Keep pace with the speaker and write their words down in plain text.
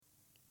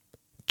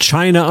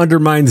China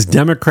undermines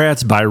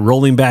Democrats by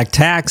rolling back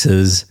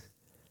taxes,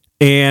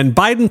 and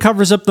Biden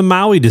covers up the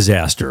Maui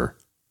disaster.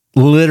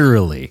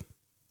 Literally.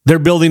 They're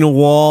building a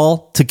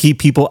wall to keep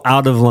people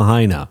out of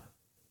Lahaina.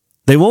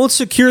 They won't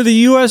secure the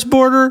U.S.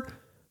 border,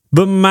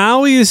 but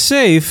Maui is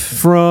safe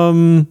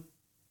from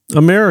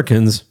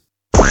Americans.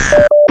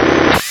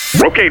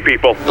 Okay,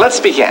 people,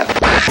 let's begin. 5,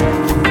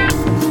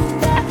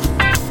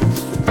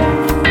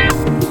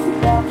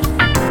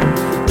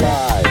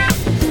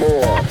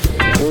 4,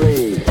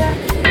 3, 2,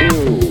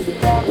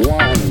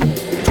 1, 0.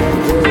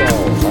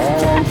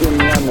 All engine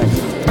running.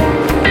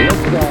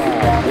 Liftoff.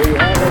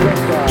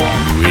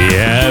 We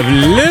have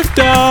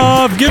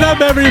liftoff. Get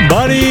up,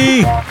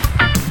 everybody.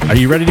 Are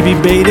you ready to be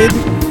baited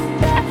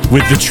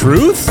with the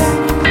truth?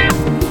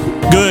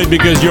 Good,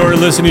 because you're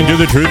listening to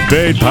the Truth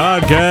Bait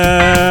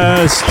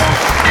Podcast.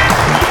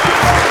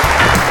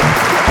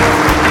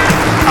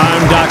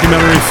 I'm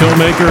documentary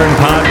filmmaker and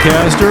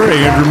podcaster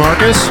Andrew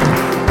Marcus,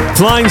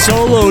 flying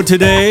solo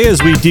today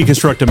as we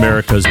deconstruct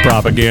America's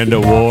propaganda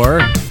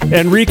war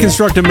and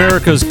reconstruct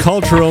America's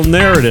cultural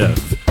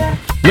narrative.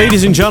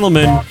 Ladies and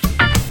gentlemen,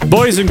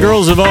 boys and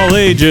girls of all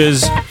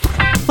ages,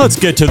 let's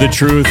get to the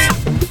truth.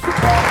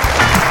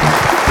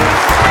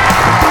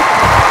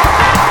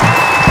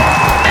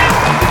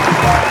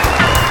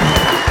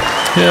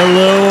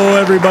 Hello,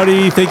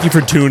 everybody. Thank you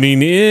for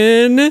tuning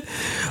in.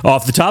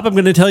 Off the top, I'm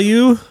going to tell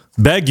you,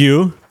 beg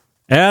you,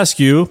 ask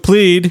you,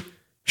 plead,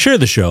 share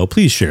the show.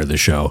 Please share the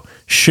show.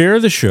 Share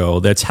the show.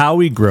 That's how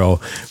we grow.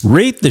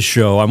 Rate the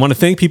show. I want to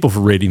thank people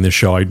for rating the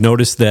show. I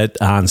noticed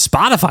that on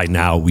Spotify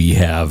now we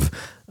have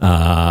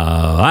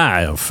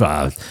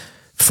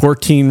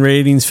 14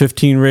 ratings,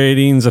 15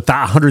 ratings,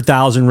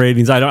 100,000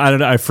 ratings.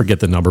 I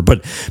forget the number,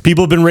 but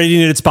people have been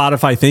rating it at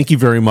Spotify. Thank you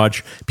very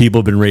much. People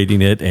have been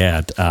rating it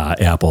at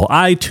Apple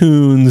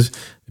iTunes.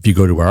 If you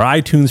go to our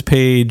iTunes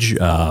page,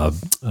 our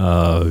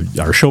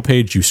show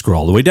page, you scroll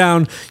all the way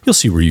down, you'll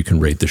see where you can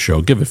rate the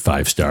show. Give it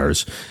 5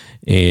 stars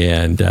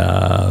and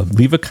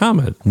leave a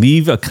comment.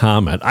 Leave a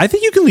comment. I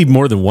think you can leave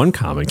more than one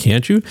comment,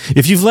 can't you?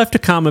 If you've left a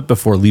comment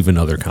before, leave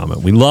another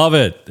comment. We love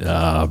it.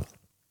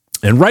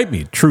 And write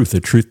me,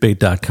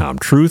 truth@truthbait.com.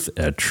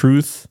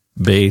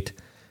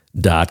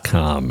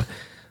 Truth@truthbait.com.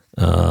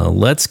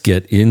 Let's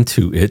get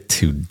into it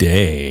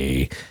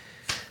today.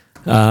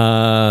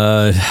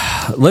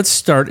 Let's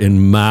start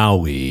in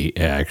Maui,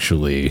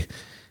 actually.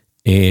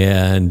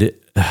 And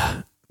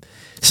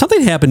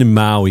something happened in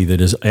Maui that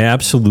is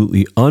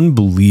absolutely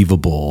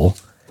unbelievable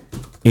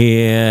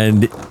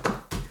and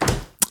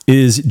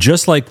is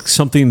just like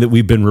something that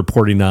we've been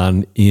reporting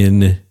on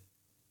in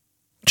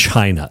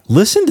China.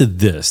 Listen to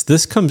this.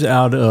 This comes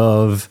out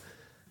of,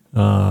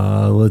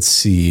 let's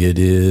see, it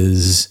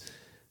is,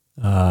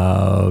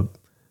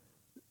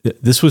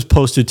 this was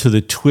posted to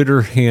the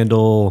Twitter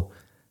handle,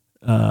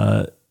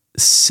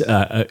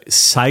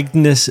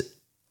 Cygnus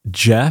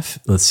Jeff.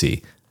 Let's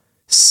see,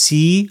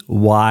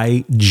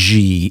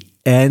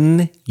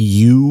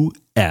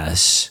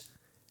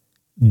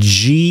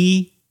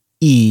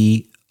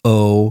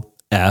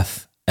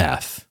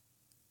 CYGNUSGEOFF.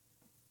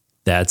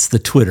 That's the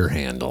Twitter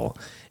handle.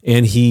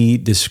 And he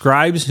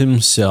describes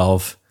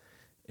himself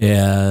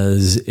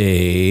as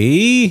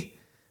a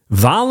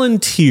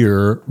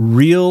volunteer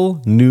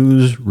real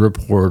news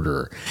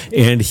reporter.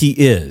 And he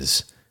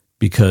is,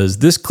 because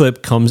this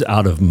clip comes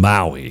out of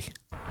Maui.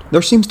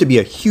 There seems to be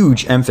a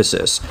huge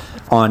emphasis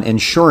on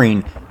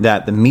ensuring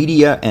that the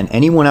media and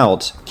anyone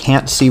else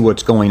can't see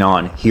what's going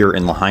on here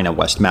in Lahaina,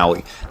 West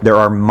Maui. There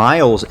are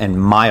miles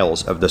and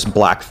miles of this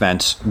black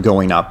fence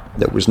going up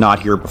that was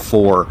not here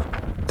before,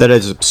 that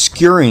is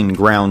obscuring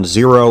ground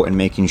zero and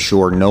making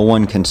sure no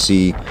one can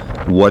see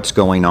what's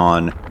going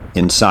on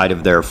inside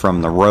of there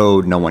from the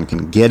road. No one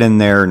can get in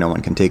there. No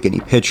one can take any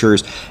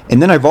pictures. And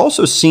then I've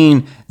also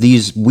seen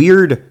these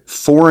weird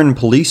foreign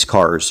police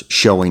cars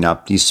showing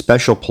up, these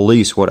special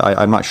police,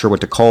 I'm not sure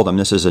what to call them.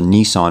 This is a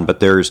Nissan, but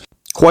there's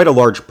quite a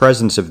large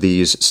presence of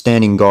these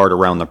standing guard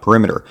around the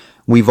perimeter.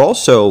 We've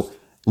also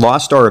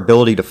lost our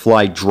ability to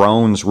fly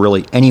drones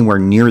really anywhere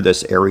near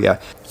this area.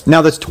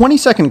 Now, this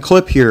 20-second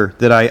clip here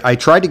that I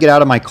tried to get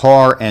out of my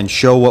car and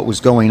show what was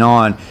going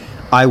on,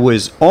 I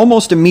was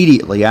almost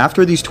immediately,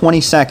 after these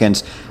 20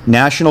 seconds,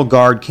 National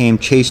Guard came,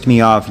 chased me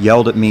off,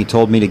 yelled at me,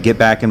 told me to get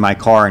back in my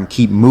car and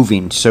keep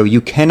moving. So you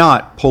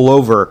cannot pull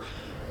over.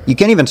 You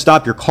can't even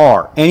stop your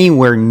car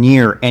anywhere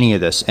near any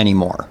of this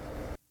anymore.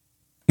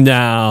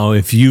 Now,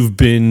 if you've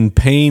been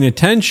paying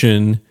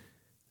attention,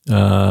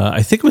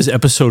 I think it was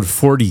episode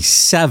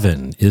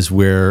 47 is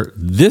where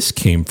this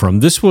came from.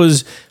 This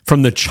was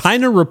from the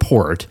China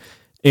Report,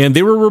 and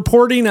they were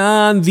reporting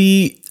on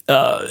the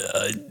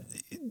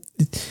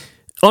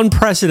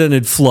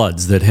unprecedented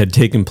floods that had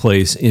taken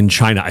place in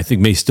China. I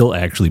think may still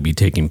actually be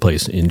taking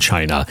place in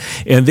China.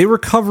 And they were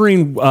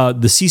covering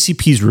the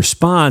CCP's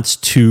response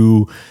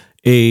to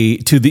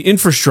the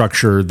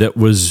infrastructure that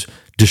was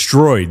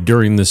destroyed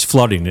during this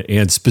flooding,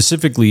 and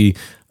specifically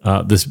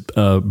this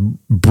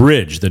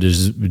bridge that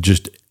is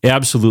just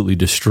absolutely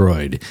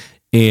destroyed.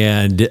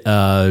 And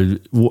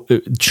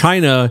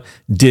China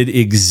did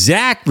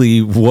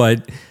exactly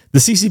what The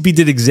CCP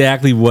did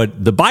exactly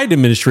what the Biden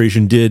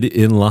administration did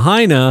in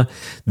Lahaina.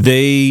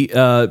 They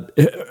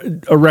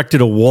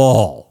erected a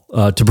wall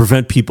to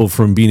prevent people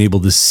from being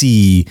able to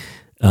see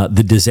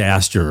the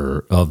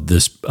disaster of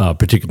this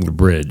particular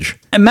bridge.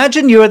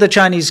 Imagine you're the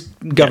Chinese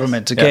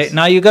government, Yes, okay? yes.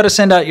 Now you got to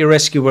send out your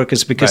rescue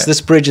workers because Right.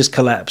 this bridge has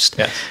collapsed.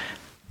 Yes.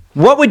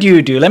 What would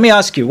you do? Let me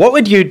ask you, what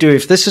would you do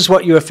if this is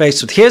what you were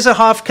faced with? Here's a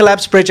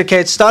half-collapsed bridge, okay?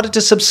 It started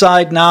to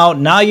subside now.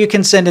 Now you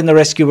can send in the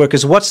rescue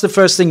workers. What's the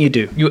first thing you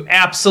do? You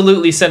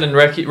absolutely send in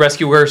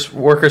rescue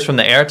workers from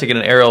the air to get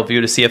an aerial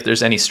view to see if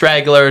there's any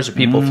stragglers or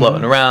people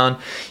floating around.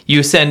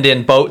 You send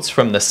in boats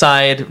from the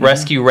side,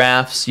 rescue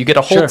rafts. You get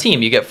a whole Sure.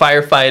 team. You get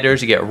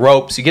firefighters, you get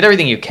ropes, you get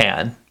everything you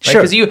can.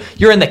 Sure. Because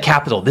you're in the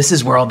capital. This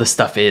is where all this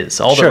stuff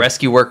is. All Sure. the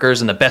rescue workers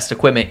and the best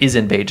equipment is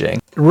in Beijing.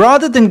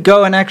 Rather than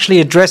go and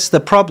actually address the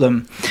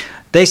problem,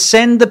 they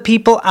send the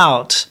people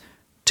out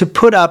to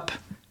put up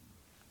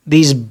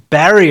these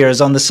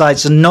barriers on the side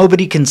so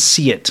nobody can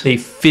see it. They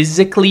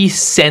physically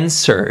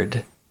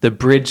censored the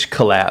bridge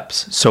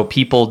collapse so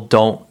people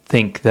don't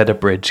think that a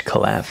bridge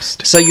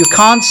collapsed. So you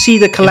can't see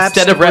the collapsed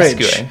Instead of bridge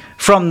rescuing.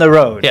 from the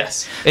road.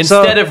 Yes.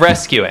 Instead of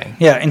rescuing.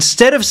 Yeah,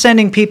 instead of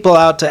sending people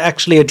out to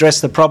actually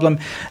address the problem,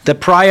 the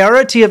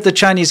priority of the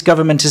Chinese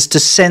government is to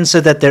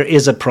censor that there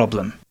is a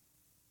problem.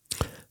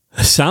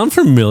 Sound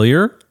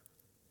familiar?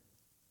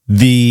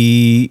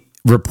 The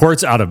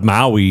reports out of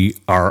Maui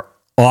are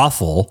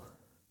awful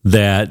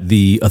that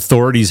the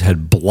authorities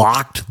had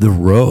blocked the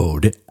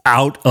road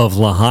out of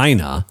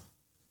Lahaina.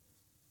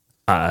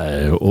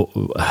 I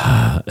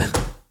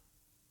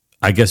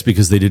guess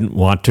because they didn't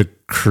want to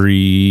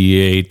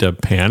create a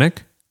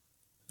panic.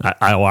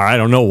 I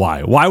don't know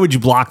why. Why would you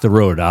block the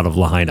road out of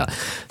Lahaina?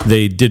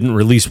 They didn't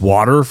release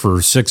water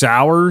for 6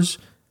 hours.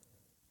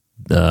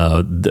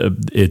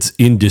 It's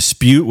in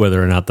dispute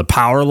whether or not the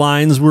power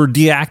lines were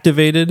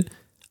deactivated.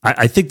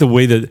 I think the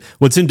way that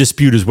what's in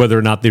dispute is whether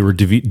or not they were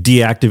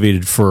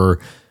deactivated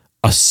for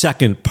a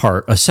second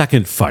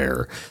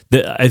fire.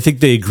 I think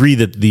they agree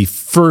that the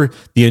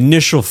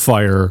initial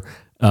fire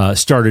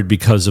started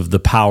because of the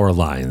power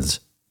lines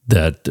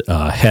that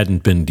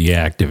hadn't been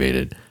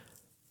deactivated.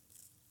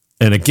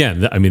 And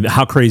again, I mean,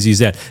 how crazy is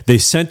that? They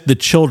sent the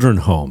children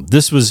home.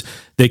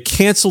 They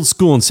canceled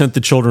school and sent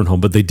the children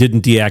home, but they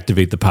didn't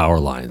deactivate the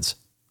power lines.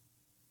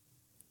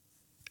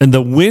 And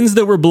the winds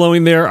that were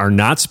blowing there are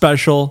not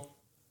special.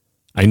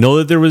 I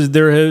know that there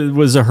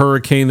was a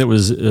hurricane that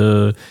was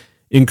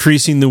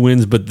increasing the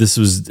winds, but this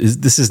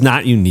is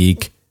not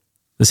unique.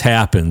 This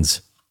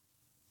happens.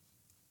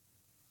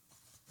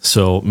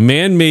 So,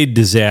 man-made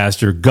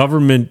disaster,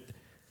 government,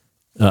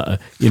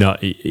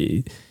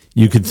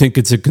 you could think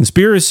it's a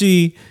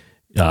conspiracy,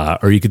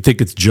 or you could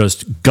think it's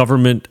just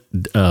government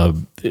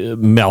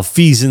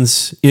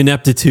malfeasance,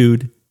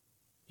 ineptitude.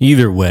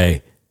 Either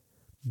way,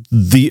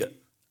 the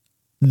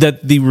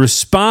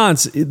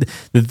response that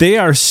they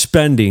are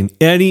spending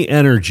any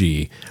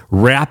energy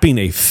wrapping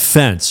a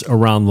fence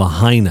around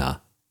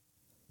Lahaina,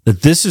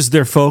 that this is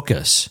their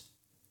focus.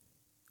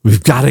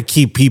 We've got to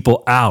keep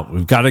people out.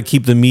 We've got to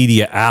keep the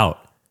media out.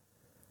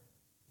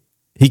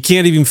 He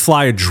can't even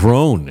fly a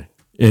drone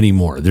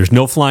anymore. There's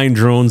no flying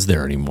drones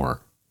there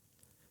anymore.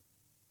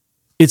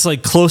 It's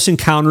like Close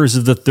Encounters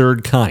of the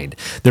Third Kind.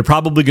 They're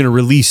probably going to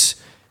release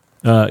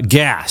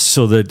gas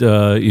so that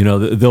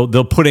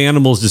they'll put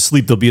animals to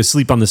sleep. They'll be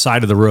asleep on the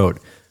side of the road,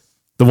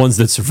 the ones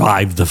that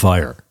survived the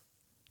fire,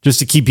 just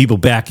to keep people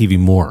back even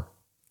more.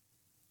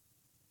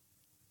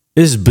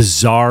 This is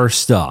bizarre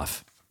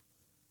stuff.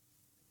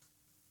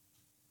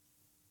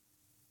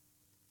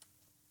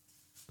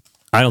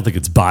 I don't think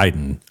it's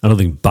Biden. I don't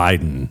think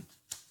Biden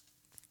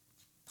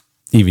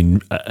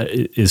even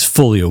is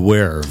fully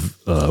aware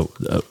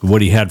of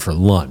what he had for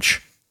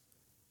lunch.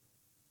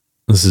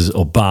 This is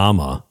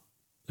Obama.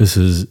 This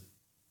is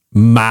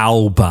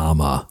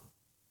Maobama.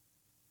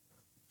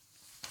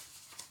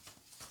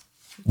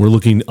 We're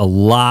looking a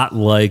lot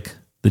like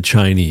the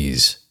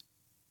Chinese.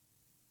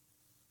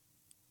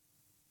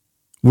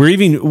 We're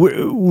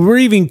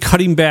even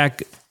cutting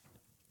back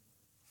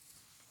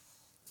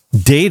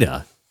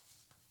data.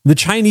 The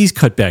Chinese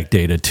cut back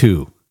data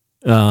too.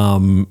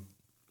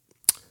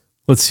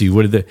 Let's see.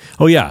 What did they?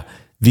 Oh yeah,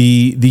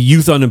 the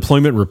youth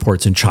unemployment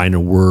reports in China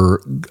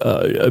were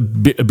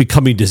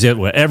becoming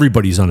disaster.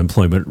 Everybody's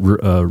unemployment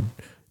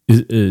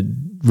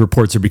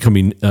reports are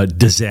becoming a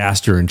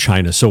disaster in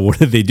China. So what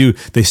did they do?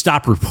 They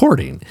stopped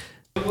reporting.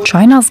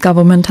 China's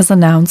government has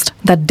announced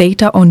that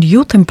data on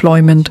youth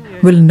employment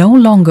will no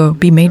longer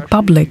be made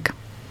public.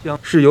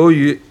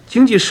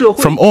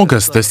 From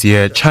August this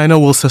year, China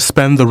will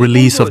suspend the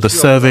release of the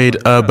surveyed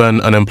urban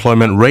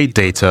unemployment rate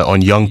data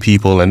on young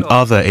people and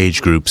other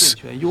age groups.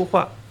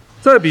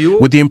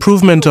 With the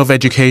improvement of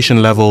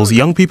education levels,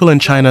 young people in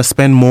China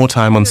spend more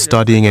time on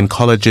studying in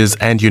colleges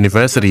and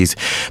universities.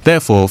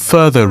 Therefore,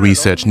 further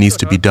research needs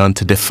to be done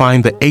to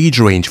define the age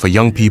range for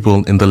young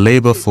people in the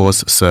labor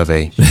force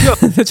survey.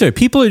 That's right.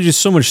 People are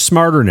just so much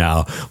smarter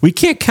now. We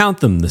can't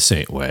count them the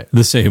same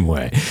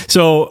way.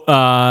 So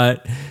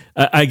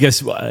I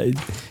guess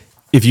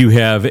if you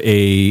have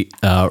a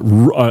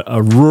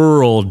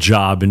rural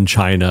job in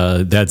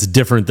China, that's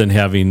different than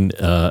having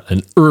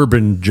an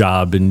urban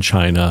job in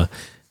China.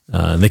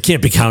 They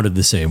can't be counted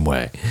the same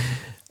way.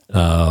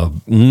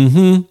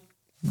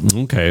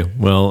 Okay.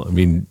 Well, I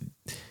mean,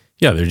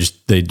 yeah,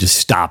 they just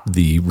stop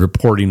the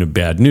reporting of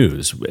bad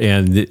news.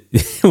 And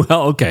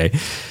well, okay.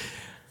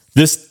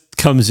 This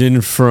comes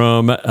in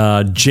from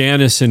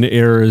Janice in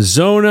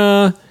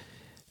Arizona.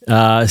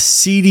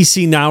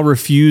 CDC now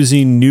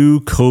refusing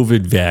new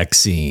COVID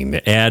vaccine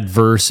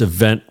adverse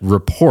event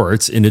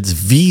reports in its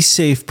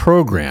V-Safe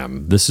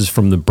program. This is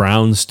from the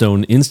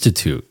Brownstone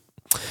Institute.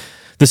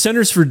 The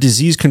Centers for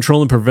Disease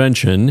Control and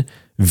Prevention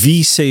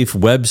V-Safe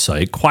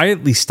website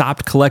quietly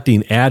stopped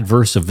collecting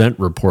adverse event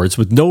reports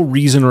with no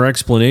reason or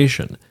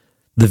explanation.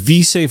 The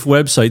V-Safe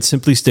website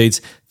simply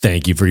states,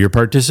 "Thank you for your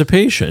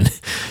participation.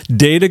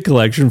 Data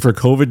collection for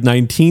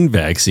COVID-19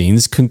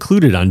 vaccines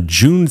concluded on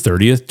June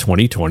 30th,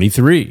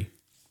 2023.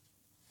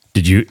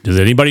 Does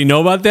anybody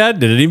know about that?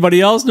 Did anybody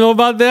else know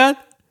about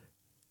that?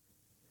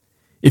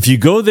 If you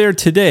go there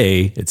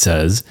today, it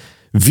says,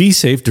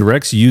 V-Safe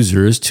directs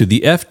users to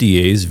the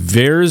FDA's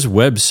VAERS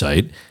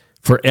website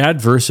for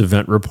adverse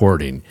event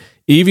reporting,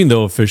 even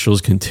though officials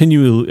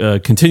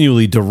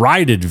continually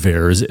derided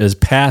VAERS as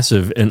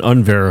passive and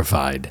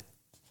unverified.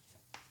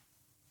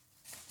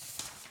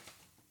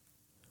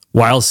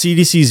 While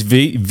CDC's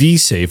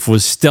V-Safe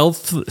was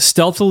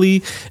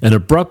stealthily and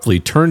abruptly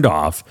turned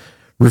off,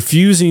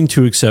 refusing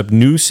to accept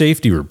new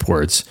safety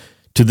reports,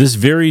 to this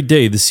very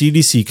day, the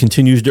CDC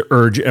continues to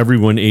urge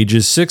everyone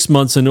ages 6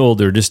 months and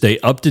older to stay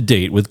up to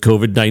date with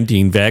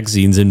COVID-19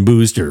 vaccines and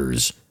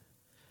boosters.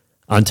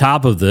 On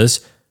top of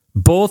this,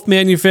 both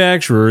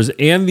manufacturers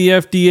and the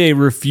FDA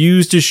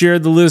refuse to share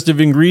the list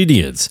of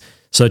ingredients,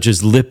 such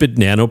as lipid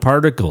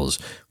nanoparticles,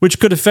 which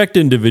could affect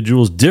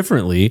individuals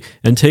differently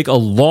and take a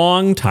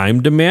long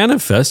time to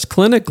manifest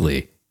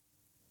clinically.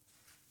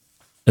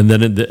 And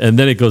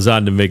then it goes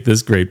on to make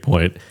this great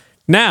point.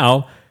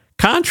 Now,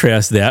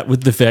 contrast that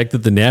with the fact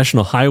that the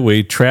National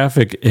Highway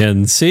Traffic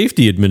and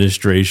Safety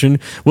Administration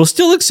will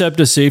still accept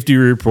a safety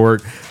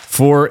report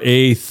for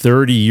a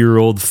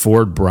 30-year-old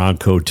Ford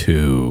Bronco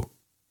 2.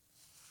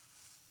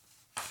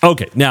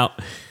 Okay, now,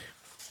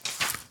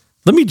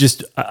 let me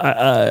just,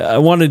 I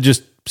want to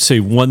just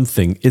say one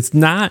thing. It's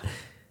not,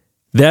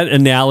 that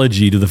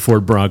analogy to the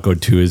Ford Bronco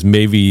 2 is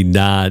maybe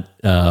not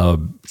a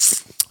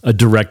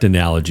direct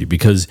analogy,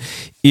 because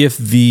if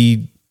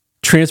the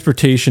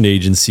transportation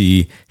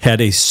agency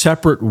had a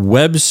separate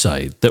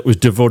website that was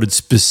devoted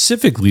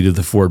specifically to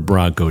the Ford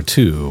Bronco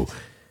 2,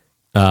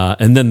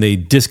 and then they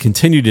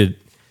discontinued it,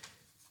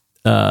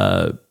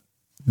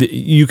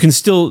 you can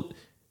still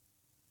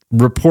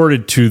report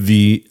it to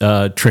the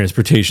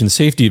Transportation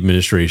Safety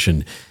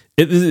Administration.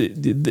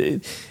 The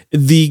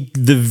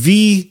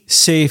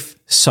V-Safe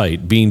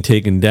site being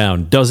taken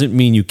down doesn't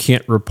mean you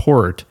can't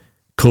report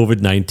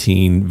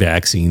COVID-19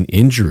 vaccine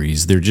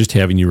injuries. They're just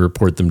having you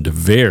report them to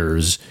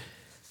VAERS.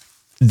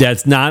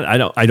 That's not,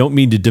 I don't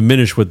mean to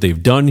diminish what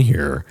they've done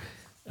here.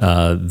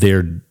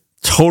 They're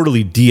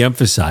totally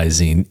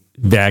de-emphasizing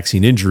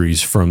vaccine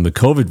injuries from the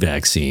COVID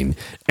vaccine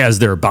as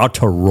they're about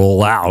to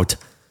roll out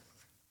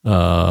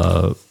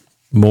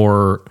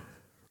more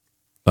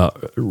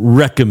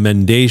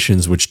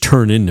recommendations which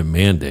turn into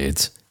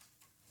mandates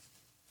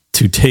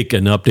to take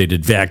an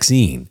updated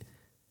vaccine.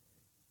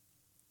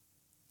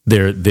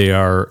 They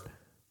are,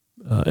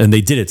 and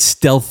they did it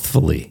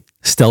stealthily,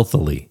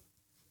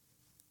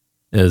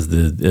 as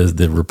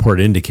the report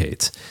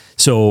indicates.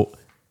 So,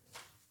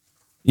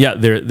 yeah,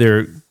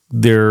 they're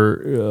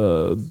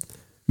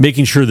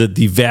making sure that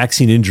the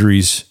vaccine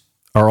injuries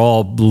are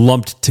all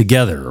lumped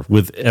together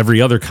with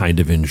every other kind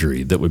of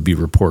injury that would be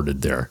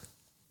reported there.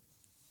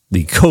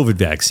 The COVID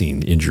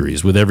vaccine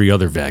injuries with every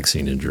other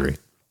vaccine injury.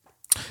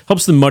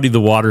 Helps them muddy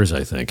the waters,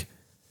 I think,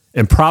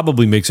 and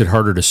probably makes it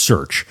harder to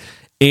search.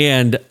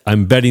 And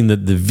I'm betting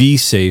that the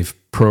V-Safe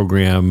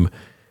program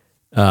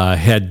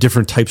had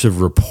different types of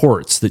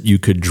reports that you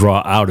could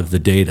draw out of the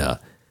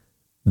data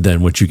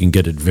than what you can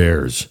get at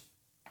VAERS.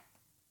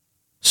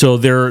 So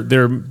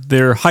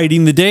they're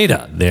hiding the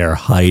data. They're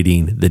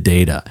hiding the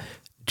data,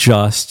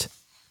 just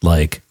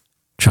like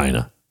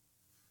China.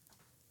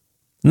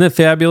 Isn't that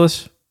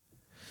fabulous?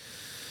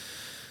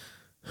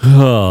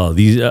 Oh,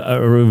 these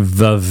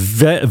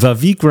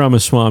Vivek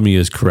Ramaswamy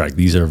is correct.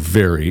 These are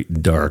very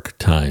dark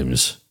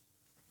times.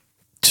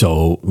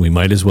 So we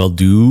might as well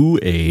do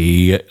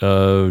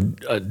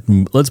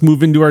let's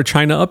move into our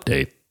China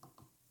update.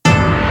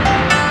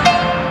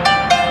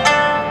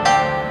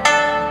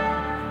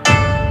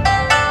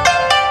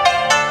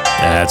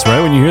 That's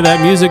right. When you hear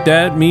that music,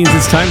 that means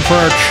it's time for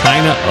our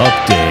China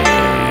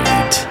update.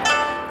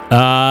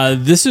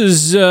 This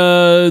is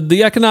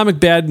the economic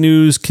bad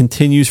news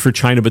continues for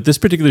China, but this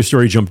particular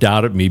story jumped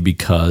out at me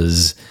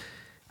because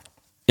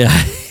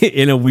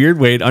in a weird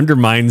way, it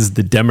undermines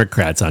the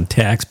Democrats on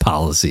tax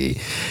policy.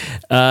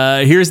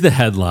 Here's the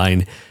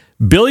headline.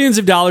 Billions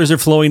of dollars are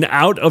flowing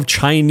out of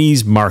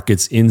Chinese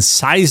markets in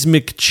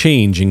seismic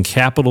change in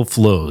capital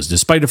flows,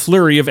 despite a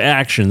flurry of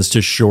actions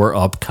to shore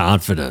up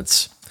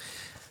confidence.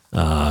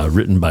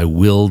 Written by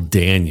Will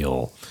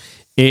Daniel.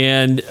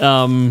 And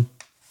Will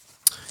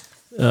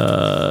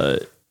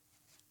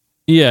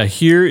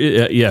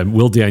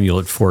Daniel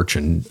at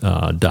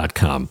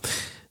fortune.com.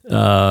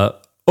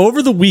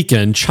 Over the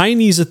weekend,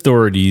 Chinese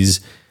authorities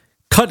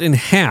cut in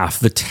half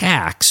the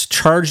tax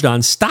charged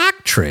on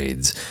stock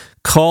trades,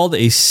 called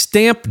a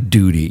stamp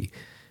duty,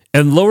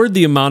 and lowered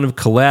the amount of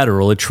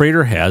collateral a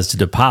trader has to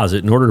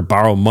deposit in order to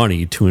borrow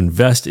money to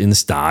invest in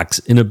stocks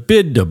in a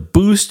bid to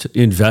boost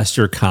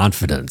investor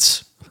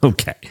confidence.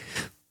 Okay.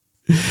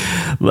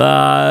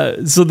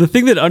 So the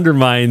thing that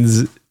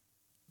undermines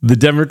the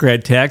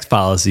Democrat tax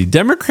policy,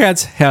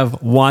 Democrats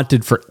have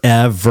wanted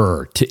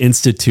forever to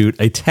institute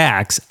a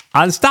tax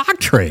on stock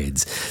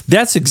trades.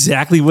 That's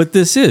exactly what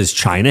this is.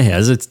 China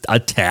has a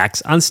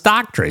tax on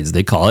stock trades.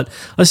 They call it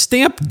a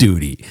stamp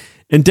duty.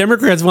 And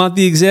Democrats want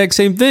the exact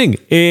same thing.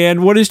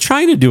 And what is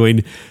China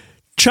doing?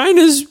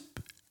 China's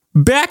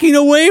backing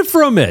away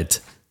from it.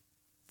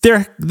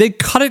 They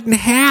cut it in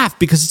half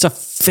because it's a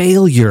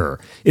failure.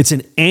 It's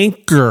an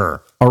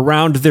anchor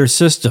around their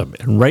system.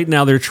 And right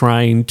now they're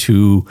trying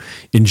to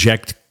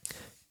inject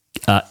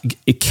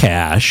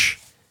cash,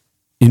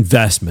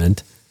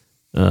 investment,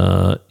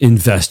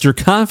 investor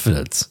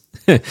confidence.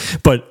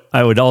 But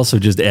I would also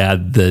just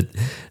add that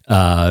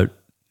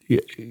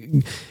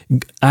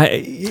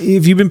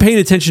if you've been paying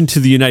attention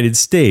to the United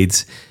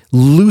States,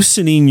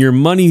 loosening your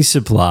money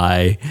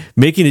supply,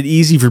 making it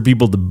easy for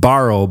people to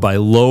borrow by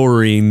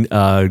lowering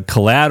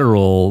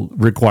collateral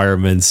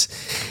requirements,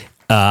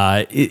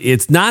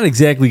 it's not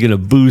exactly going to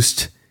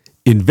boost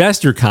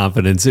investor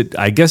confidence.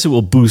 I guess it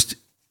will boost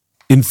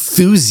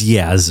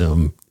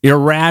enthusiasm,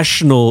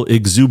 irrational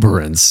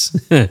exuberance.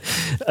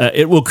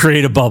 It will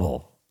create a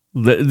bubble.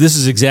 This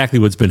is exactly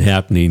what's been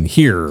happening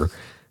here.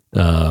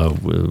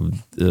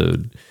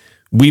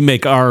 We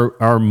make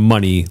our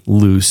money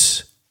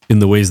loose in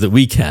the ways that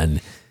we can.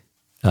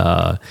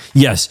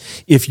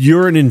 Yes, if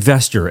you're an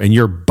investor and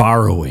you're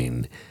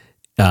borrowing,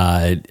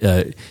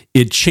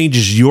 it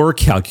changes your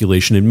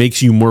calculation. It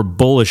makes you more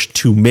bullish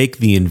to make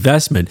the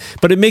investment,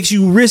 but it makes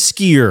you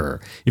riskier.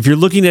 If you're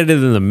looking at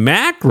it in the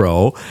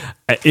macro,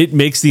 it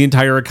makes the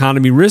entire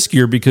economy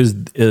riskier because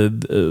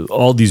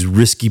all these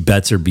risky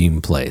bets are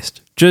being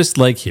placed, just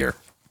like here.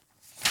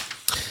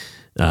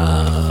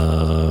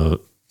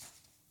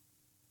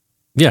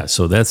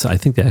 So I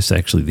think that's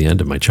actually the end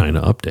of my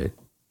China update.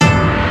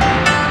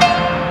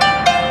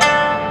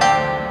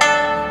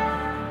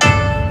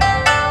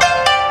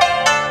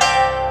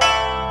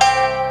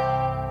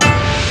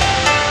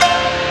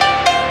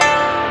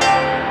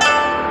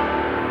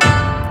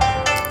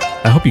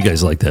 I hope you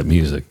guys like that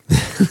music.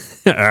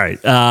 All right.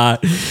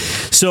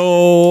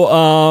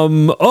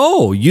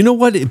 You know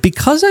what?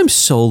 Because I'm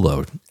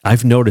solo,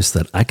 I've noticed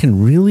that I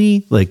can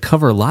really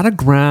cover a lot of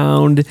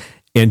ground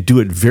and do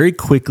it very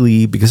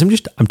quickly because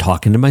I'm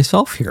talking to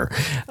myself here.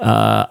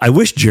 I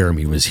wish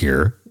Jeremy was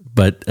here,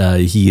 but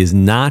he is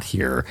not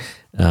here.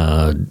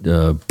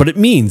 But it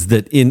means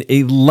that in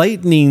a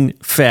lightning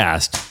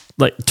fast,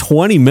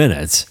 20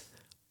 minutes,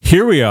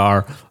 here we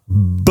are.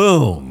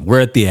 Boom.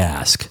 We're at the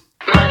Ask.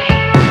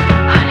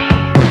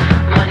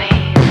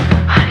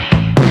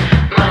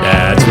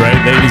 That's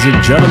right, ladies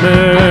and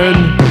gentlemen.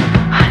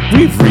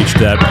 We've reached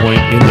that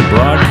point in the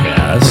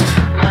broadcast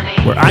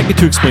where I get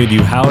to explain to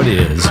you how it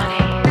is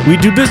we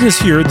do business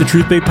here at the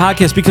Truth Bait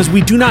Podcast because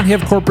we do not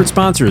have corporate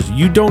sponsors.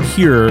 You don't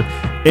hear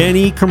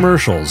any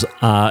commercials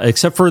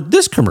except for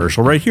this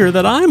commercial right here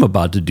that I'm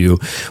about to do,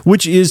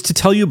 which is to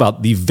tell you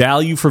about the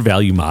value for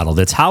value model.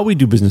 That's how we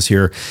do business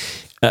here.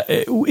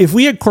 If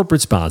we had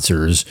corporate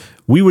sponsors,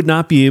 we would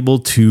not be able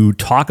to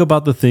talk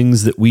about the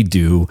things that we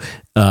do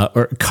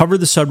or cover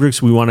the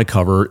subjects we want to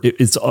cover.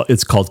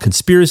 It's called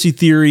conspiracy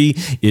theory.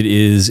 It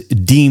is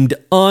deemed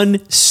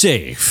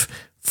unsafe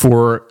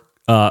for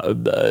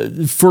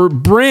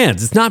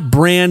brands. It's not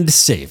brand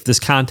safe. This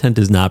content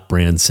is not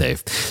brand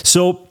safe.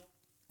 So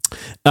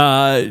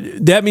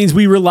that means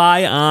we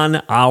rely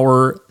on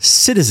our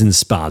citizen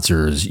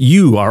sponsors.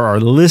 You are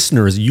our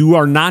listeners. You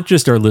are not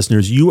just our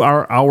listeners. You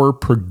are our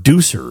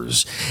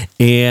producers.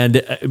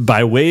 And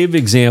by way of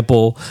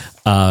example,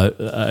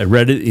 I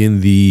read it in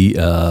the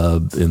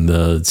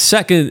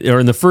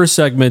first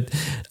segment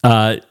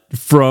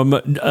from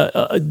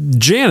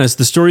Janice,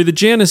 the story that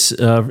Janice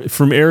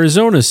from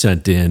Arizona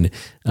sent in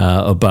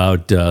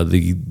about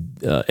the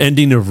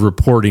ending of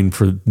reporting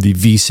for the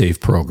V-Safe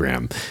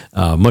program,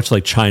 much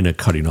like China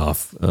cutting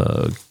off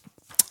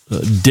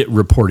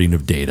reporting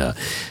of data.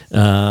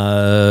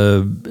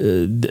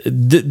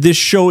 This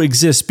show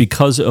exists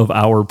because of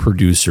our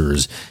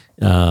producers.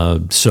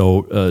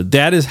 So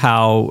that is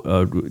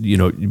how,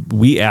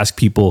 we ask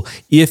people,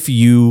 if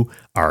you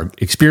are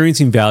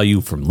experiencing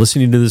value from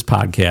listening to this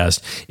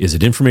podcast, is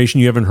it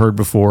information you haven't heard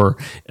before?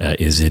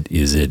 Is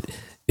it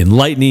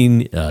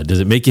enlightening? Does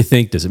it make you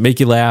think? Does it make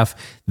you laugh?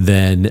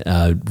 Then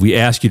we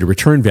ask you to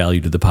return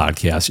value to the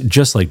podcast,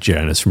 just like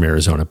Janice from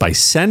Arizona, by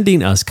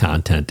sending us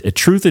content at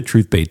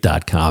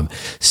truth@truthbait.com.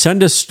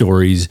 Send us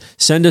stories,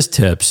 send us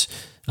tips,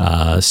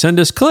 send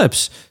us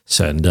clips,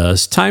 send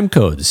us time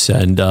codes,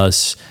 send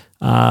us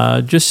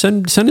just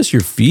send us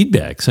your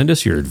feedback, send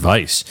us your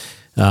advice.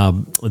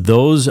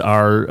 Those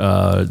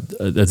are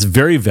that's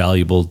very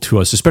valuable to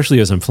us, especially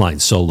as I'm flying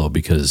solo,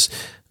 because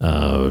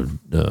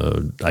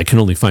I can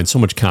only find so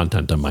much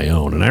content on my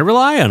own, and I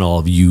rely on all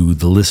of you,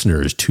 the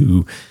listeners,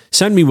 to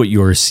send me what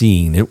you are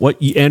seeing and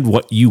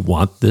what you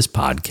want this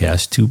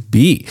podcast to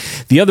be.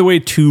 The other way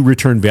to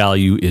return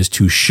value is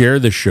to share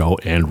the show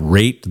and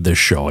rate the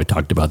show. I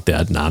talked about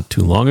that not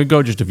too long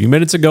ago, just a few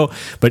minutes ago,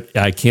 but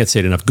I can't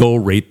say it enough. Go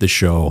rate the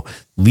show,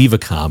 leave a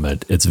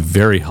comment. It's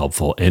very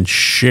helpful, and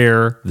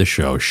share the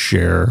show.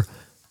 Share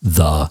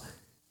the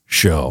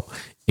show.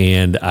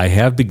 And I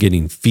have been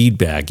getting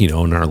feedback, in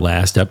our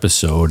last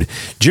episode.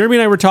 Jeremy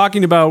and I were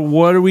talking about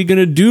what are we going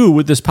to do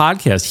with this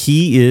podcast.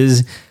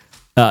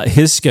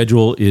 His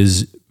schedule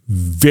is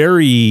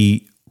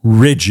very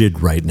rigid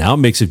right now. It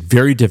makes it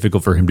very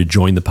difficult for him to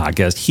join the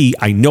podcast.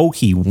 I know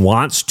he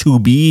wants to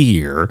be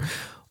here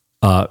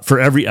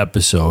for every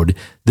episode.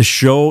 The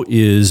show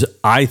is,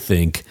 I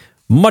think,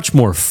 much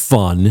more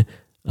fun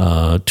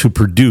to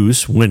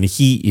produce when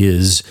he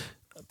is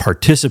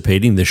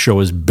participating. The show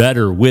is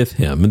better with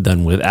him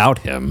than without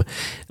him.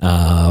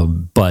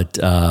 But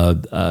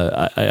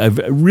I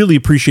really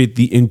appreciate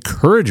the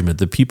encouragement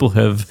that people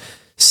have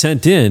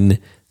sent in,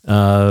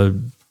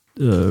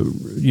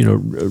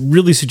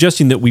 really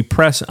suggesting that we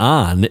press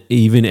on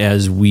even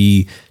as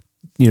we,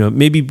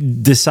 maybe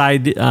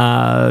decide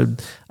on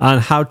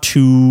how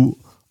to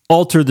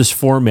alter this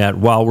format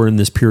while we're in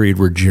this period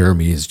where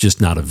Jeremy is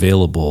just not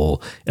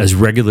available as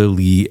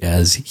regularly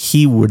as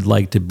he would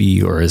like to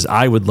be, or as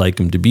I would like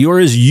him to be, or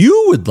as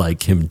you would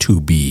like him to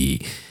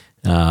be.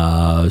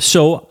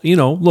 So,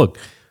 look,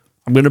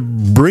 I'm going to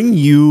bring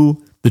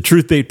you the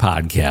Truth Bait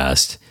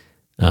podcast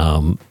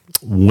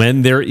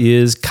when there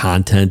is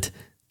content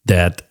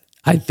that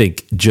I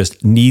think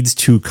just needs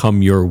to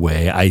come your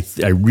way. I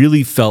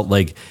really felt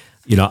like,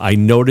 I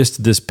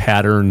noticed this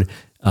pattern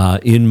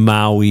in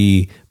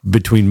Maui,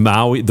 between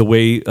Maui, the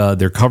way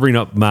they're covering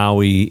up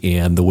Maui,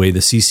 and the way the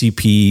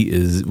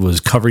CCP was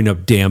covering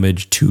up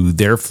damage to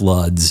their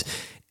floods,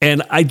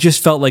 and I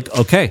just felt like,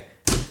 okay,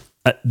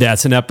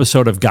 that's an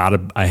episode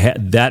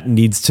that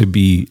needs to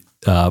be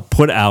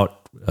put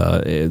out,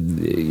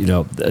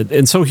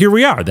 and so here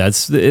we are.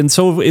 And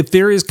so if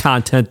there is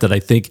content that I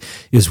think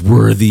is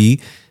worthy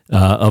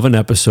of an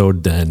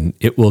episode, then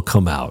it will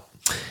come out.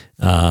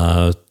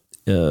 I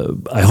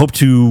hope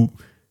to,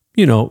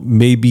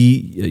 maybe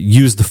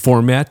use the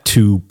format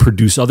to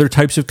produce other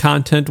types of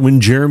content when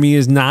Jeremy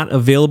is not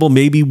available.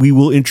 Maybe we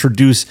will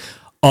introduce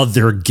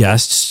other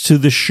guests to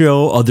the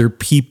show, other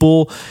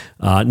people.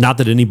 Not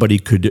that anybody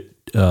could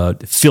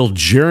fill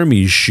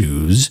Jeremy's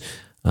shoes.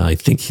 I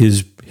think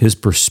his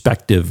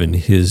perspective and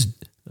his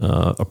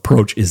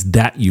approach is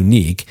that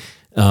unique.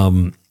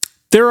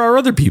 There are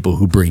other people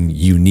who bring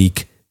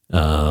unique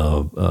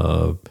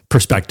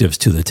perspectives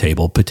to the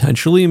table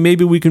potentially, and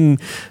maybe we can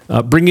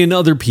bring in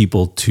other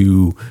people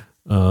to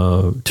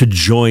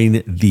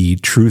join the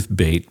Truth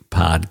Bait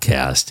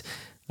podcast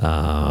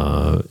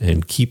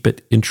and keep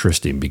it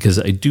interesting, because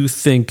I do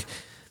think,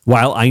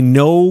 while I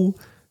know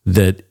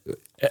that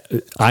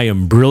I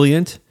am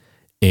brilliant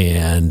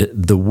and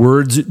the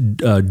words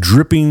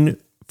dripping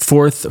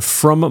forth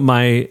from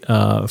my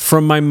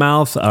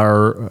mouth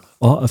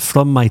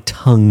from my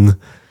tongue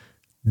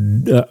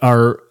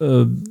are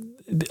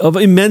of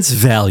immense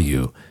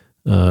value,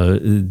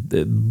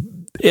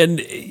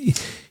 and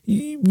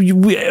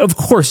of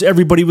course,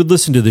 everybody would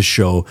listen to this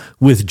show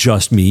with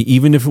just me,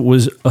 even if it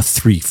was a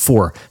 3,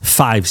 4,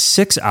 5,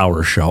 6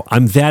 hour show.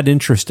 I'm that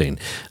interesting.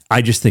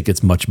 I just think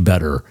it's much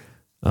better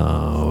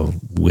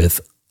with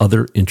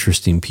other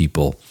interesting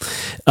people.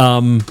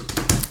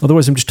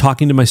 Otherwise, I'm just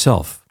talking to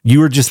myself.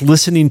 You are just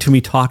listening to me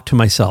talk to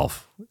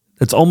myself.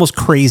 It's almost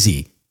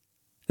crazy.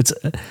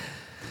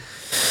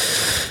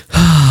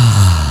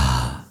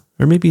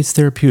 Or maybe it's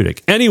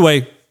therapeutic.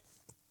 Anyway,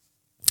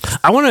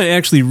 I want to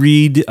actually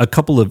read a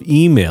couple of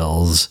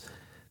emails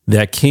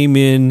that came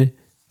in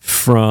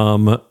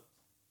from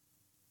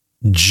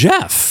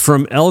Jeff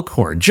from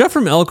Elkhorn. Jeff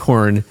from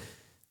Elkhorn,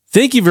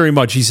 thank you very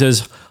much. He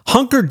says,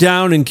 hunker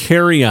down and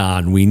carry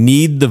on. We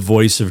need the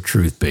voice of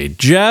Truth Bait.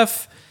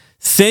 Jeff,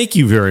 thank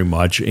you very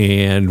much.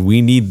 And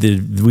we need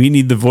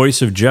the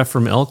voice of Jeff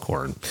from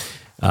Elkhorn.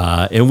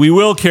 And we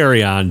will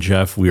carry on,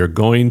 Jeff. We are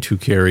going to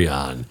carry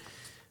on.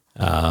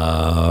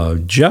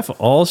 Jeff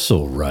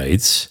also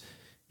writes,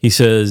 he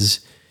says,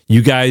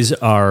 you guys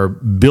are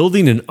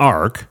building an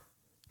ark.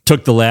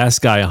 Took the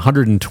last guy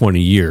 120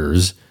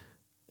 years,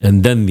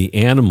 and then the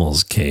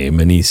animals came,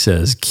 and he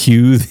says,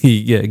 cue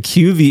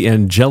the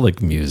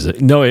angelic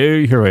music. No,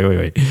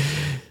 wait.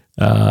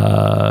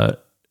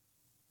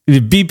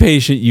 Be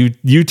patient.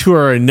 You two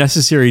are a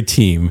necessary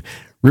team.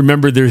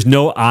 Remember, there's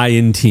no I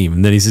in team.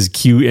 And then he says,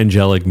 cue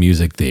angelic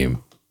music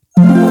theme.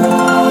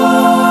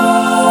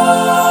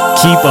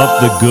 Keep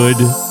up the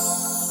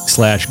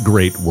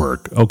good/great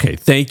work. Okay,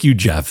 thank you,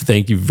 Jeff.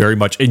 Thank you very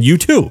much. And you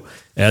too,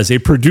 as a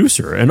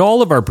producer, and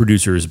all of our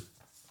producers.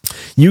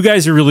 You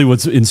guys are really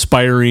what's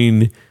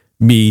inspiring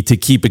me to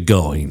keep it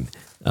going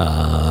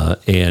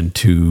and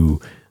to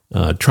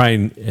try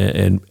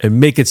and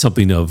make it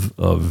something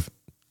of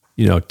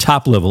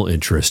top level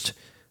interest.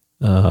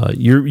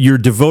 You're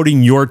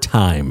devoting your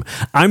time.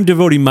 I'm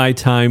devoting my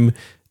time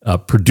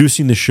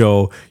producing the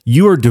show.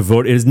 You are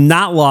devoted. It is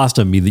not lost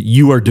on me that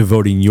you are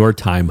devoting your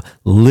time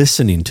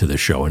listening to the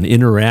show and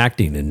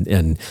interacting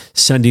and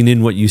sending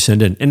in what you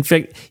send in. In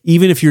fact,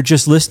 even if you're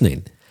just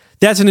listening,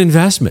 that's an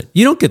investment.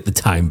 You don't get the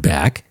time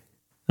back.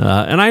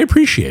 And I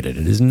appreciate it.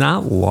 It is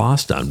not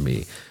lost on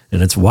me.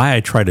 And it's why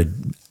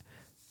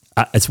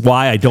it's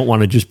why I don't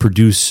want to just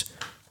produce,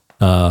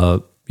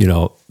 an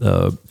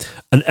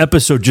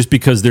episode just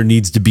because there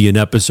needs to be an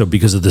episode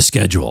because of the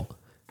schedule.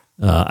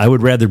 I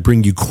would rather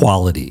bring you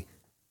quality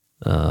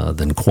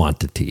than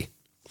quantity.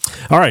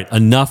 All right,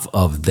 enough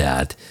of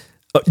that.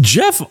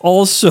 Jeff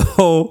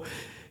also,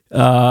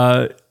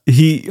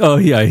 he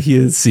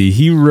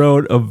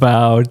wrote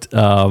about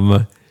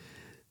our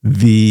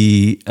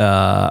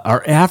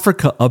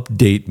Africa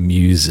update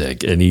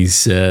music, and he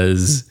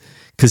says,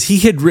 because he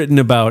had written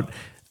about,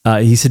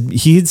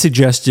 he had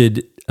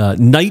suggested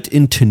Night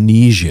in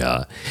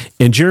Tunisia,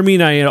 and Jeremy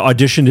and I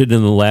auditioned it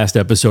in the last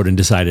episode and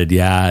decided,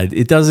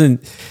 it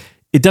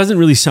doesn't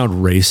really sound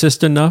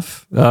racist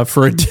enough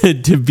for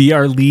it to be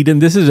our lead.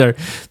 And this is our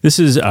this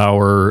is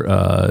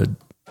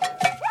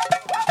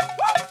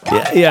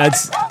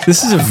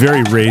a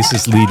very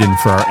racist lead-in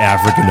for our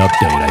African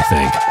update, I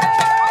think.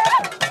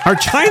 Our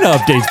China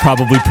update's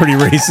probably pretty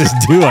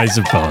racist too, I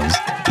suppose.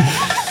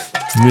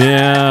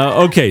 Yeah.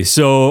 Okay.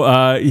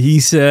 So he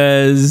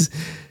says,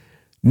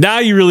 now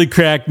you really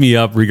cracked me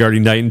up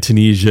regarding Night in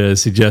Tunisia,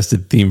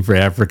 suggested theme for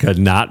Africa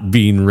not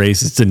being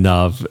racist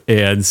enough.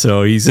 And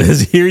so he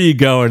says, here you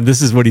go. And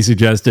this is what he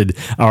suggested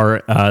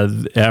our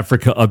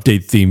Africa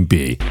update theme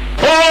be.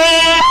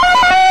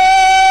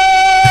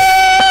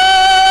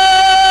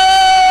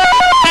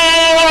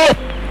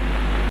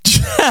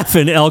 Jeff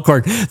in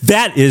Elkhorn,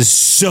 that is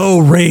so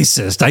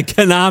racist. I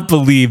cannot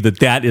believe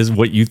that is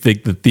what you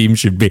think the theme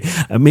should be.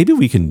 Maybe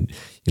we can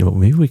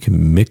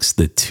mix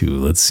the two.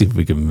 Let's see if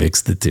we can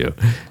mix the two.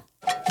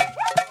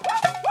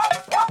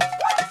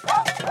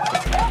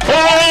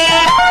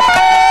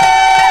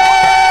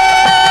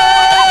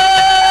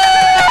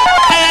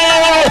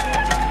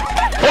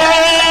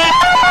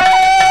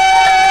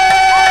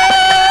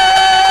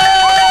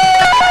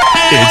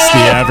 It's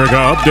the Africa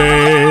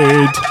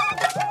Update.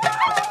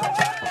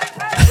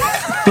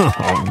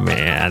 Oh,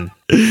 man.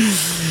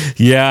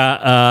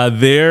 Yeah,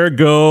 there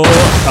go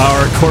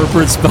our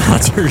corporate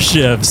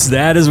sponsorships.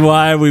 That is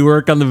why we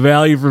work on the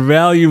value for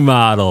value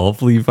model.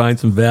 Hopefully you find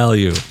some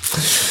value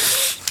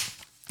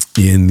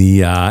in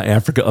the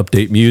Africa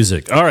Update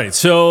music. All right,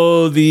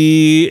 so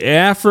the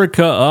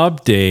Africa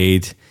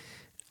Update,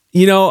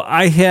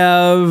 I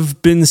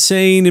have been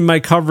saying in my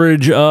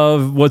coverage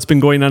of what's been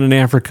going on in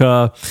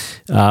Africa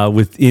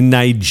within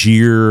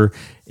Niger,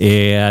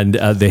 and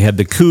they had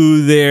the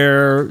coup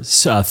there,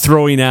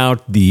 throwing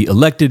out the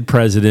elected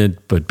president.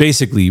 But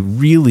basically,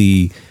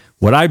 really,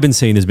 what I've been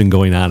saying has been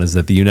going on is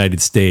that the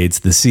United States,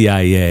 the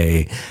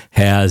CIA,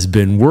 has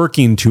been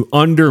working to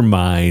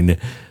undermine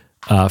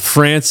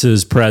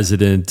France's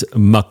president,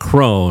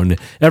 Macron,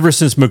 ever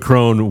since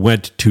Macron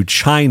went to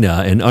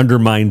China and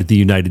undermined the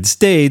United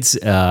States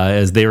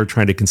as they were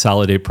trying to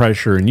consolidate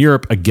pressure in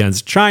Europe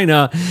against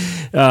China.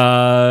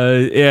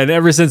 And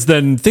ever since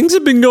then, things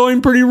have been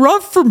going pretty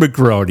rough for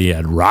Macron. He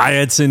had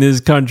riots in his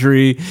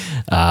country,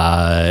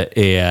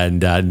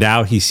 and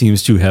now he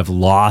seems to have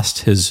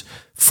lost his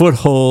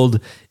foothold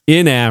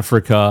in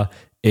Africa.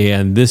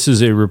 And this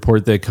is a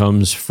report that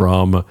comes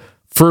from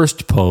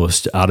First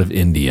Post out of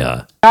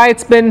India.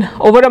 It's been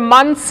over a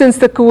month since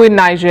the coup in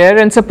Niger,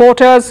 and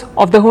supporters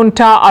of the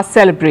junta are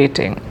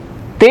celebrating.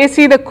 They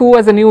see the coup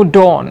as a new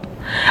dawn,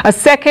 a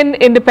second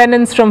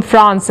independence from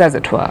France, as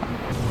it were.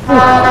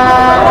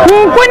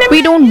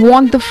 We don't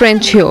want the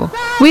French here.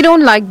 We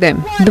don't like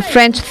them. The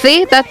French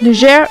say that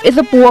Niger is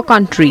a poor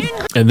country.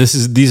 And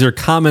these are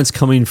comments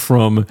coming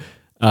from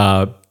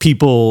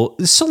people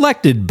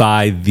selected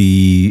by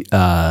the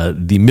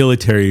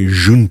military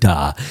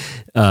junta.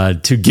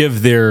 To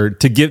give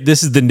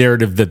this is the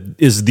narrative that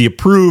is the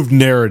approved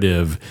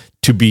narrative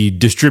to be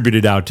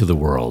distributed out to the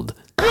world.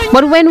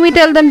 But when we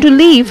tell them to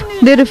leave,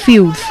 they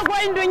refuse.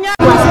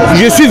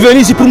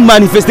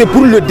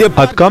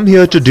 I've come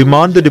here to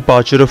demand the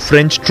departure of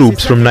French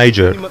troops from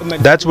Niger.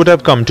 That's what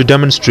I've come to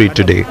demonstrate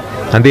today.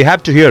 And they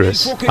have to hear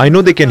us. I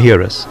know they can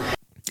hear us.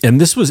 And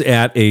this was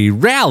at a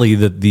rally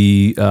that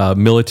the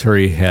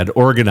military had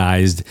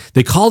organized.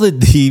 They called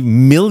it the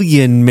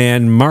Million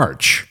Man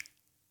March.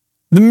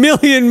 The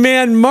Million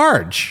Man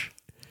March.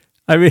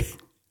 I mean,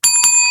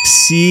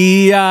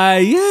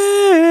 CIA.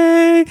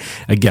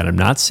 Again, I'm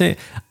not saying,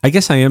 I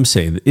guess I am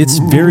saying it's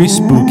very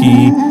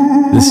spooky.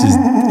 This is,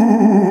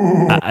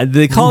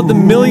 they call it the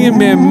Million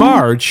Man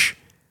March.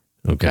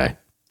 Okay.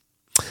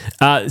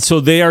 So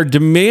they are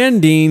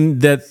demanding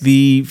that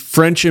the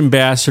French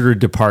ambassador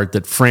depart,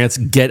 that France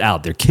get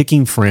out. They're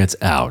kicking France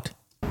out.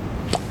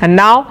 And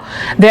now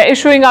they're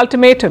issuing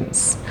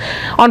ultimatums.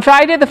 On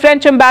Friday, the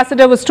French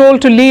ambassador was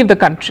told to leave the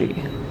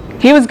country.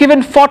 He was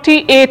given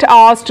 48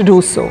 hours to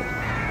do so.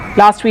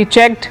 Last we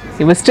checked,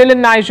 he was still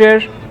in Niger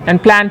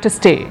and planned to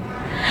stay.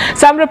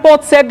 Some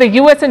reports said the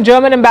US and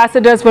German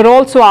ambassadors were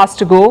also asked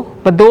to go,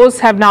 but those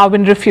have now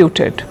been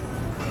refuted.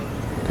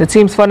 It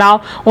seems for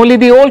now, only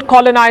the old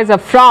colonizer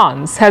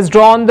France has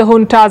drawn the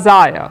junta's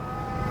ire.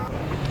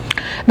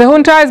 The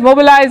junta is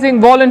mobilizing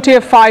volunteer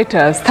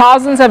fighters.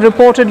 Thousands have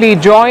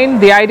reportedly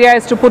joined. The idea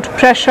is to put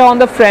pressure on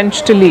the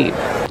French to leave.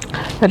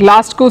 At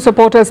last, coup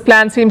supporters'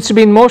 plan seems to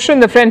be in motion.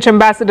 The French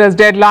ambassador's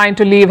deadline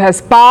to leave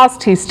has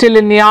passed. He's still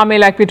in Niamey,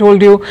 like we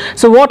told you.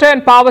 So water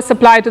and power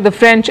supply to the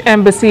French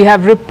embassy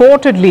have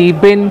reportedly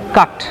been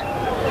cut.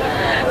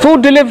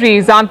 Food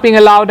deliveries aren't being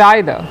allowed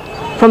either.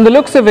 From the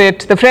looks of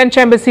it, the French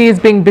embassy is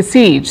being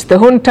besieged. The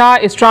junta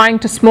is trying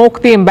to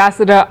smoke the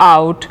ambassador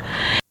out.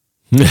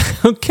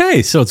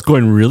 Okay, so it's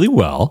going really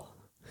well.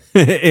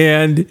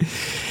 And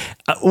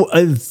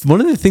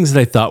one of the things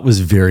that I thought was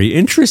very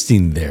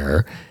interesting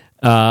there,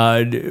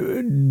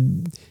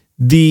 the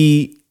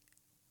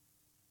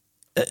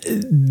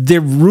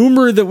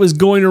rumor that was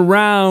going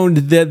around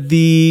that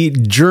the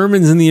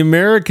Germans and the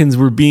Americans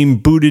were being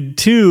booted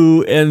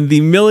too, and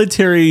the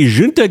military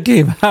junta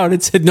came out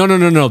and said,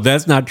 no,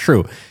 that's not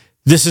true.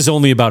 This is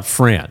only about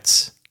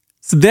France.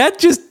 So that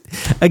just,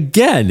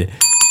 again,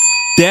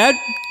 that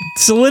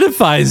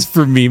solidifies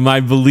for me my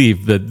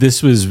belief that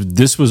this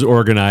was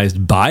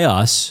organized by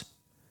us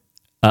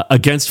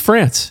against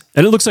France.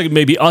 And it looks like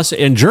maybe us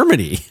and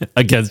Germany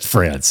against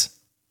France.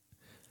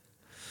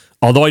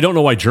 Although I don't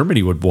know why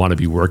Germany would want to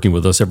be working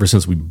with us ever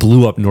since we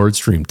blew up Nord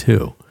Stream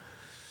 2.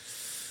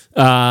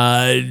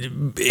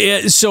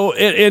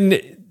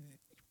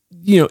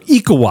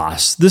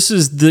 ECOWAS, this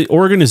is the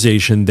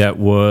organization that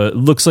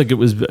looks like it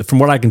was, from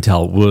what I can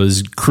tell,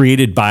 was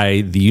created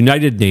by the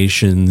United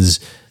Nations,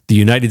 the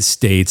United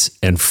States,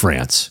 and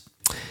France.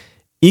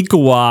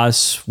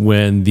 ECOWAS,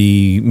 when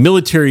the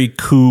military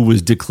coup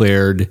was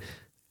declared,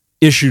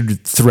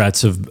 issued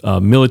threats of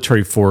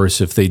military force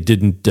if they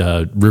didn't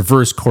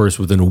reverse course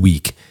within a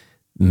week.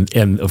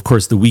 And of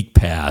course, the week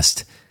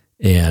passed,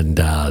 and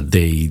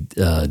they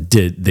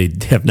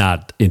have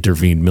not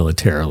intervened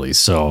militarily.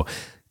 So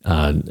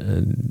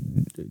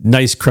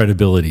nice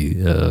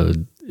credibility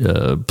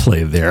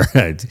play there.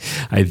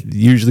 I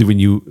usually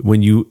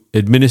when you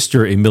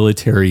administer a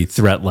military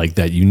threat like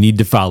that, you need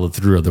to follow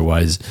through.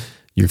 Otherwise,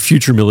 your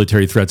future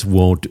military threats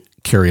won't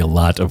carry a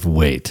lot of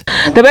weight.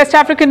 The West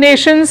African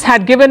nations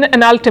had given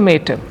an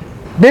ultimatum.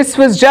 This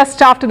was just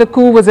after the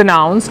coup was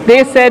announced.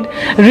 They said,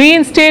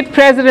 reinstate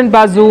President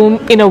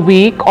Bazoum in a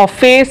week or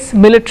face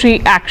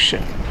military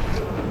action.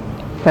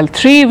 Well,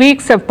 3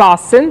 weeks have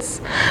passed since.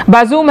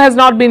 Bazoum has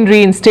not been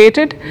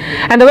reinstated,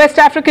 and the West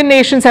African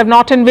nations have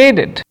not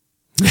invaded.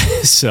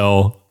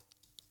 So,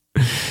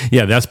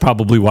 yeah, that's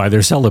probably why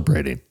they're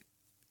celebrating.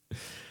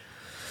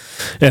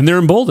 And they're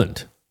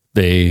emboldened.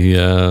 They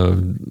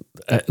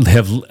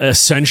have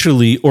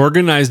essentially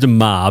organized a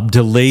mob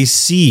to lay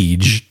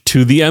siege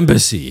to the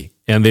embassy.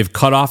 And they've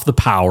cut off the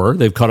power,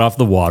 they've cut off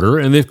the water,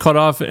 and they've cut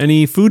off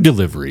any food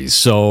deliveries.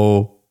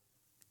 So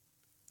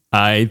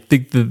I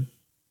think that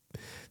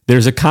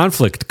there's a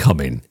conflict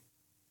coming.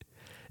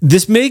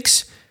 This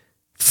makes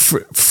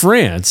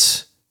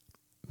France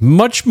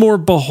much more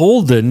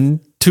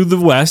beholden to the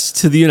West,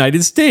 to the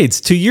United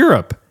States, to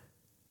Europe.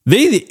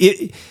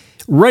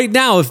 Right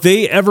now, if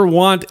they ever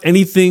want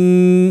any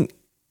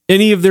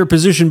of their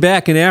position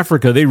back in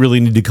Africa, they really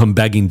need to come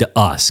begging to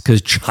us,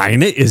 because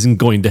China isn't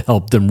going to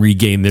help them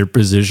regain their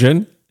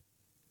position.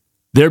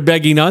 They're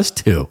begging us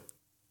to.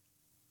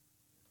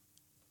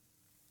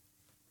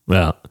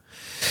 Well,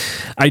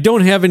 I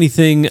don't have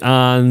anything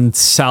on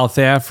South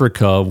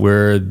Africa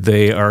where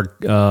they are,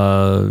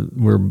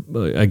 where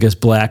I guess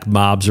black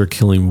mobs are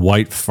killing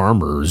white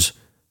farmers.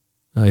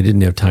 I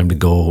didn't have time to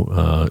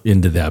go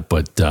into that,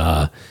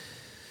 but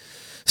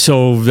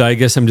so I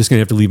guess I'm just going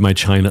to have to leave my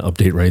China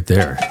update right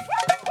there.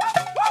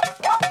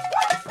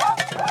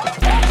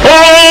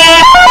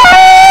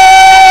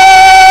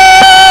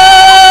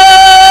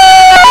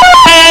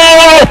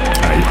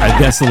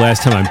 That's the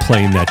last time I'm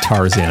playing that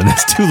Tarzan.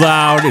 That's too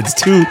loud. It's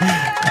too...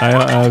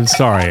 I'm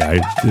sorry.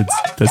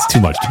 That's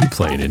too much to be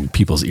playing in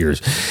people's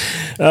ears.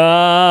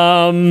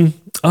 I'll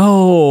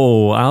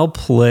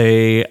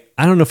play...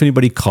 I don't know if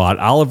anybody caught.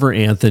 Oliver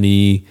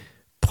Anthony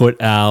put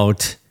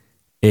out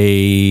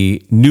a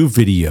new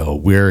video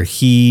where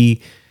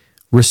he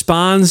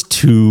responds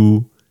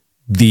to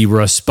the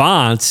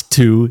response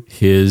to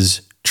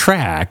his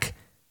track,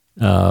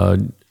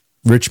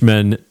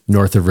 Richmond,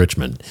 North of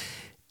Richmond.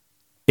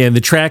 And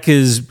the track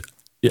is,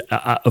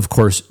 of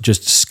course,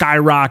 just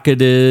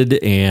skyrocketed,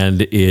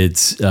 and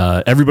it's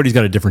everybody's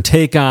got a different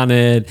take on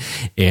it,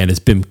 and it's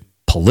been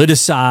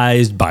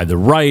politicized by the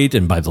right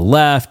and by the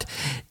left,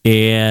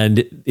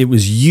 and it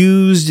was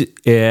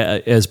used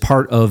as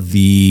part of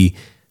the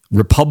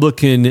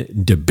Republican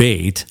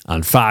debate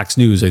on Fox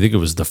News. I think it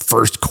was the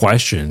first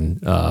question.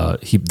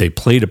 They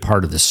played a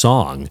part of the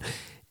song,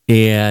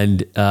 and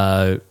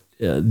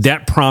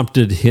that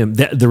prompted him.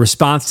 The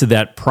response to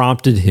that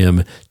prompted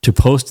him to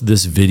post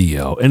this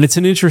video, and it's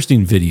an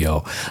interesting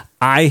video.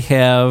 I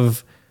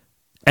have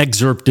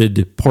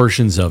excerpted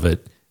portions of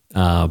it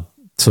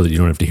so that you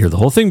don't have to hear the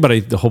whole thing.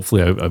 But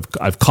hopefully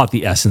I've caught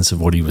the essence of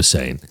what he was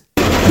saying.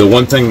 The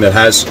one thing that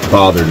has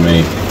bothered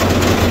me.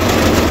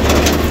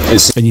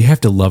 And you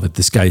have to love it.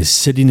 This guy is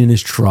sitting in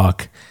his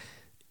truck.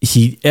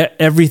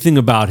 Everything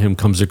about him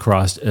comes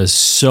across as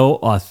so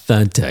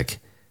authentic,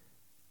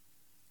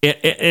 and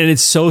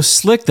it's so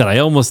slick that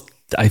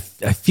I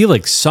feel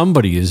like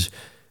somebody's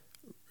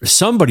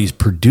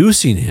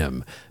producing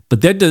him.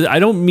 But I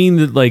don't mean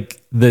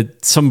that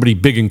somebody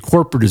big and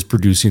corporate is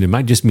producing him.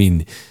 I just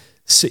mean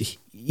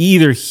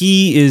either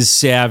he is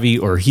savvy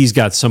or he's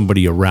got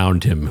somebody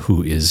around him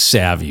who is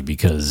savvy,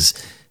 because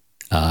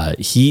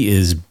he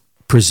is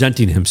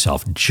presenting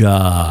himself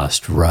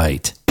just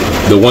right.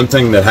 The one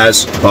thing that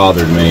has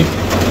bothered me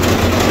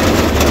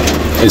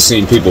is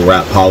seeing people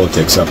wrap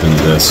politics up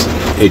into this.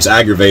 It's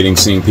aggravating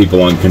seeing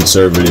people on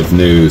conservative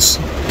news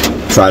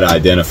try to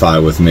identify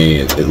with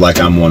me like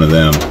I'm one of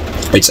them.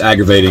 It's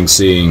aggravating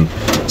seeing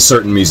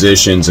certain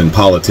musicians and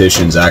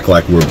politicians act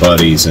like we're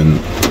buddies and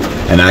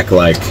act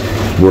like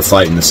we're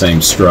fighting the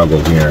same struggle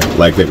here,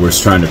 like that we're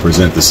trying to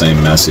present the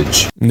same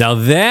message. Now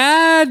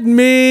that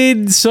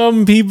made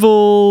some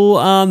people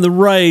on the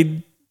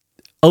right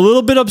a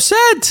little bit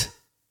upset.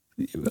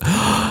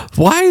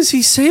 Why is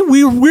he saying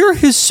we're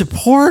his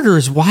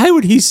supporters? Why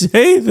would he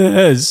say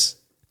this?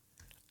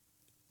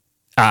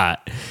 I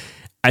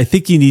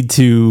think you need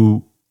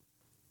to.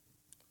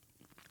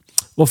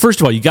 Well,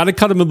 first of all, you got to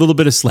cut him a little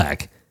bit of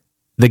slack.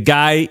 The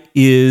guy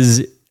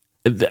is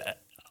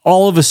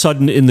all of a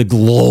sudden in the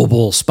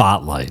global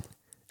spotlight,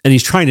 and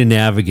he's trying to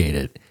navigate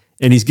it,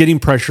 and he's getting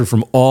pressure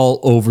from all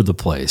over the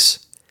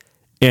place.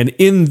 And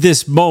in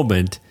this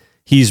moment,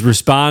 he's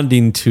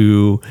responding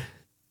to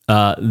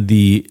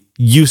the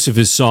use of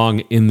his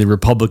song in the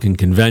Republican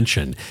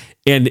convention.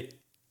 And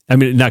I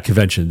mean, not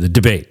convention, the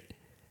debate.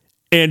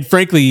 And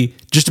frankly,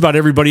 just about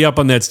everybody up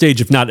on that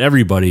stage, if not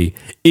everybody,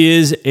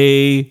 is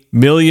a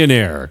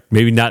millionaire.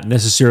 Maybe not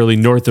necessarily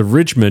north of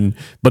Richmond,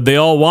 but they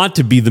all want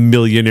to be the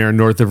millionaire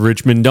north of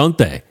Richmond, don't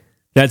they?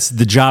 That's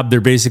the job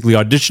they're basically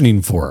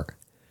auditioning for.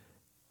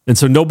 And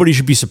so nobody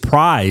should be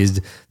surprised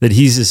that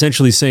he's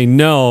essentially saying,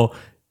 no,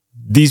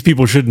 these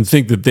people shouldn't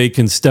think that they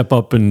can step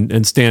up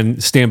and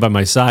stand by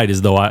my side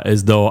as though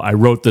I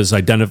wrote this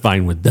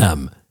identifying with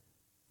them.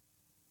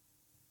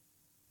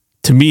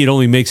 To me, it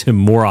only makes him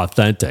more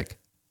authentic.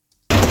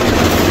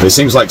 It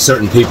seems like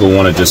certain people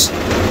want to just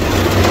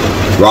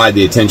ride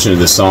the attention of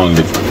this song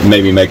to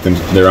maybe make them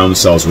their own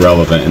selves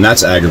relevant, and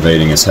that's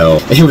aggravating as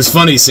hell. It was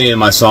funny seeing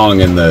my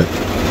song in the.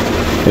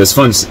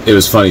 It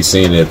was funny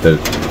seeing it at the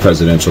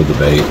presidential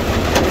debate,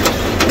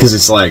 because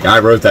it's like I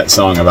wrote that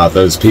song about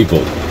those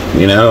people,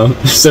 you know.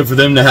 So for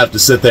them to have to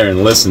sit there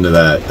and listen to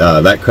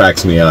that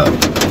cracks me up.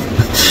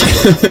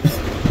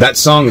 That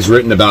song is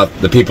written about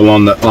the people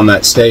on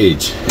that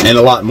stage, and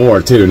a lot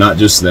more too, not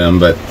just them,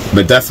 but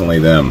definitely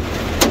them.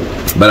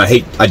 But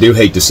I do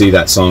hate to see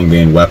that song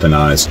being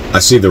weaponized. I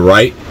see the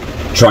right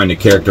trying to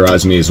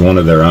characterize me as one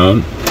of their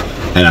own,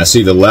 and I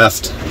see the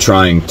left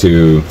trying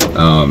to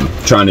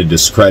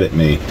discredit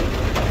me,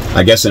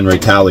 I guess in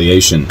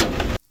retaliation.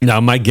 Now,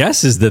 my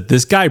guess is that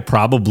this guy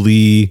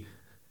probably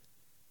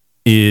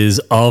is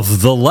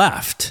of the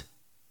left.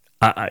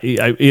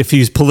 If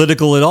he's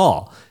political at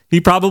all,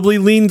 he probably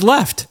leaned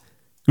left.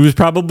 He was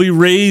probably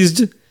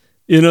raised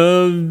in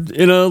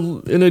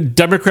a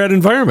Democrat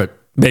environment.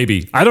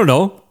 Maybe, I don't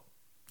know.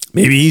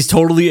 Maybe he's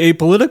totally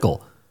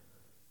apolitical.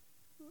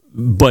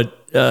 But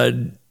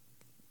it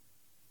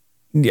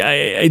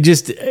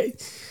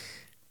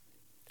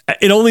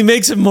only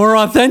makes it more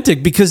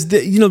authentic, because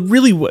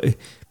really,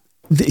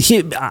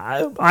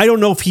 I don't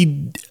know if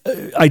he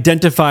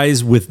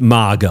identifies with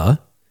MAGA,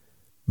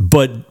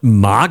 but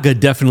MAGA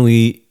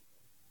definitely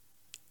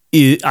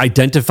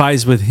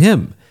identifies with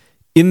him,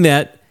 in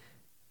that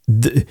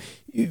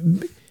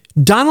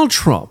Donald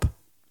Trump,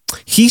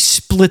 he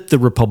split the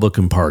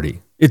Republican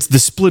Party. The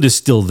split is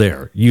still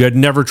there. You had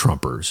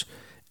Never-Trumpers,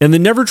 and the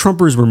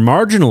Never-Trumpers were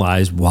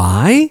marginalized.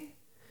 Why?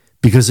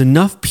 Because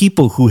enough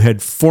people who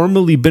had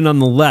formerly been on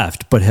the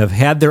left but have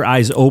had their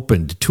eyes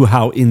opened to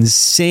how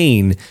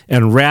insane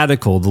and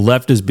radical the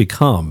left has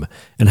become,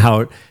 and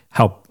how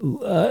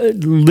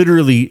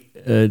literally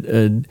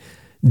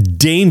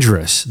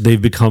dangerous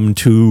they've become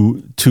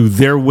to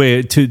their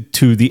way,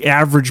 to the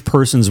average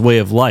person's way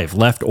of life,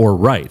 left or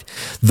right.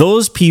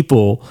 Those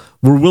people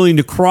were willing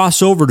to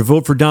cross over to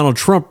vote for Donald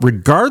Trump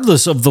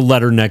regardless of the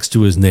letter next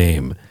to his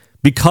name,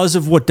 because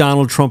of what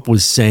Donald Trump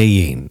was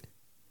saying.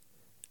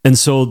 And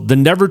so the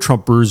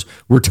Never-Trumpers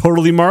were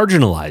totally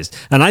marginalized.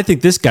 And I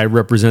think this guy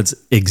represents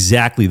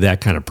exactly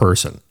that kind of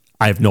person.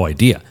 I have no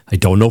idea. I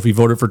don't know if he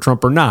voted for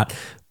Trump or not,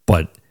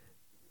 but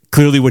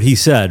clearly what he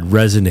said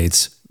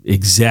resonates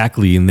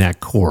exactly in that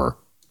core.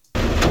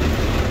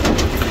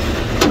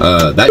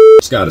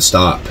 That's got to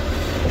stop.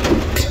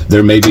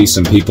 There may be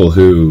some people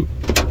who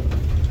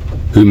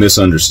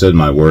misunderstood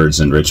my words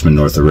in Richmond,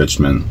 north of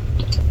Richmond.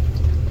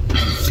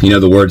 You know,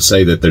 the words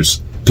say that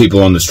there's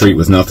people on the street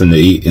with nothing to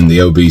eat in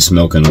the obese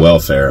milk and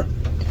welfare.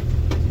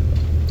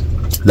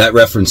 That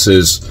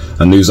references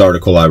a news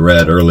article I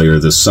read earlier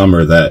this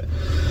summer that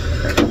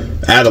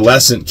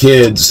adolescent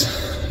kids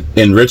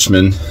in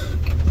Richmond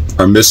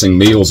are missing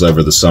meals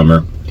over the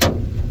summer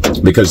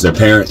because their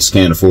parents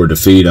can't afford to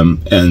feed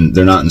them and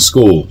they're not in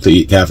school to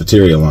eat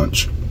cafeteria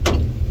lunch.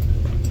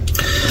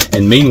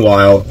 And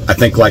meanwhile, I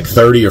think like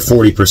 30 or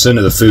 40%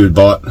 of the food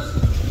bought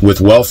with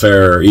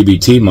welfare or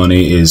EBT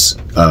money is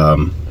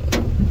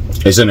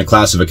in a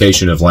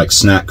classification of like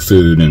snack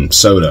food and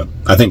soda.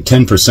 I think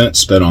 10%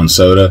 spent on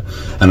soda,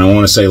 and I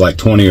want to say like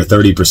 20 or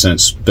 30%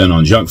 spent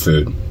on junk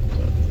food.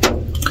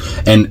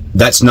 And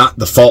that's not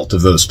the fault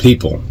of those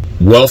people.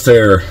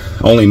 Welfare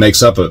only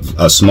makes up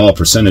a small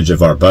percentage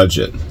of our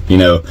budget. You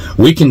know,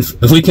 we can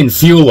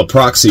fuel a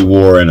proxy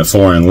war in a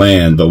foreign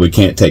land, but we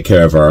can't take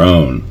care of our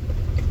own.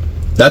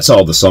 That's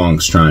all the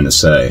song's trying to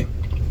say.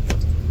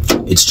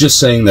 It's just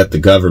saying that the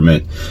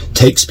government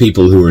takes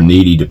people who are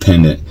needy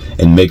dependent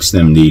and makes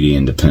them needy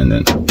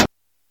independent.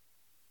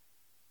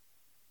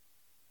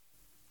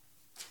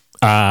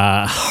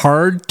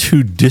 Hard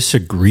to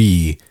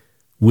disagree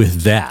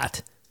with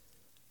that.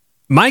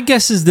 My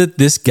guess is that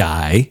this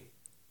guy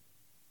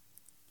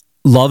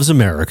loves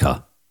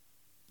America,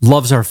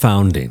 loves our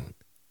founding,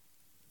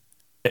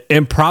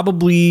 and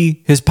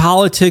probably his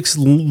politics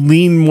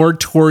lean more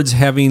towards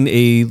having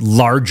a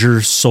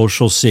larger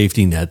social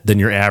safety net than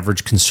your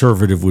average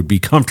conservative would be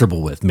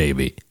comfortable with,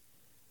 maybe.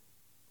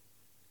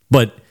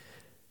 But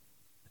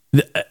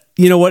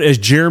you know what? As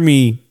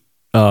Jeremy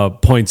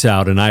points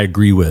out, and I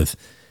agree with,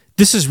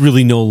 this is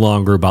really no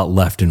longer about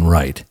left and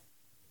right.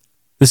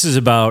 This is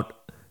about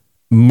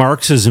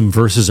Marxism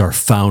versus our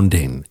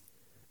founding.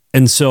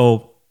 And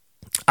so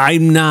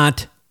I'm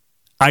not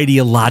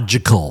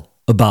ideological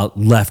about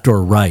left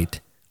or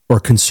right or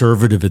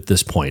conservative at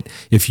this point.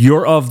 If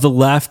you're of the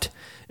left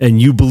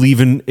and you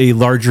believe in a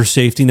larger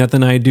safety net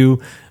than I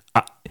do,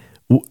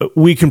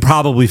 we can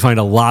probably find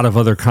a lot of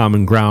other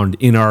common ground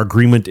in our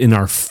agreement, in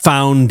our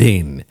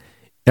founding,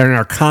 in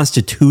our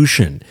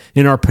Constitution,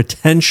 in our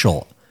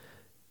potential,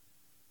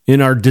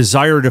 in our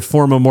desire to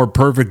form a more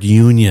perfect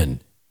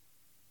union,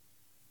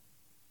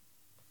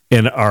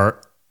 and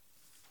our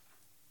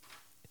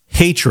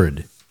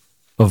hatred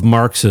of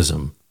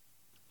Marxism,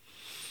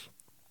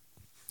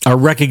 our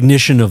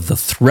recognition of the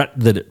threat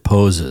that it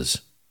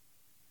poses.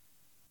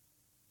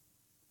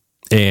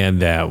 And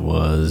that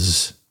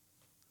was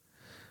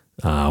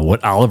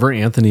what Oliver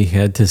Anthony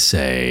had to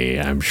say.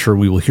 I'm sure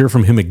we will hear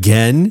from him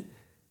again.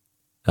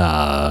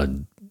 I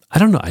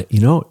don't know. You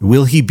know,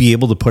 will he be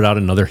able to put out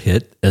another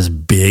hit as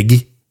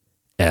big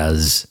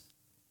as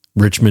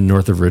Richmond,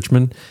 north of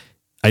Richmond?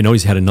 I know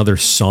he's had another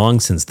song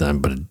since then,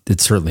 but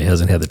it certainly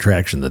hasn't had the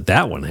traction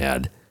that one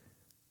had.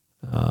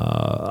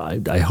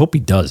 I hope he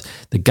does.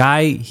 The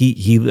guy,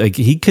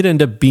 he could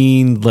end up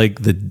being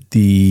like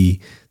the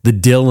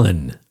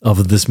Dylan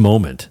of this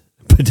moment,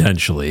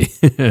 potentially.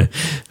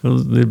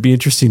 It'd be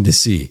interesting to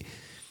see.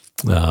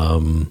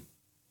 And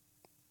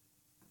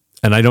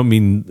I don't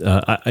mean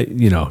a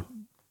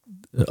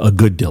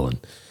good Dylan.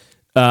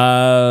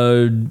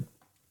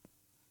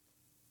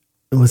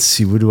 Let's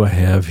see, what do I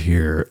have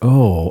here?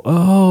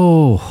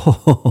 Oh.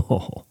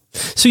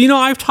 So,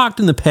 I've talked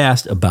in the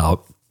past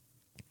about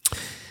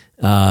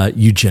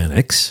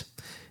eugenics,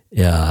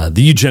 the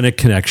eugenic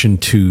connection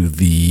to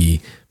the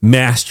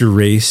master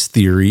race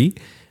theory,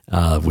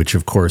 which,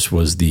 of course,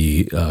 was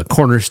the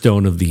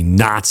cornerstone of the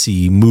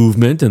Nazi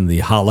movement and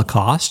the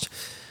Holocaust,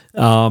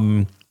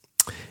 and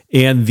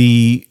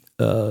the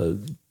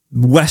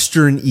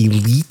Western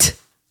elite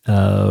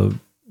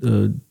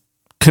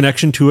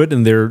connection to it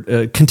and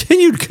their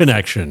continued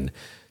connection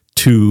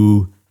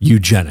to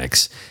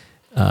eugenics,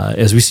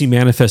 as we see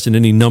manifest in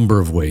any number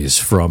of ways,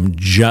 from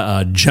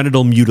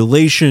genital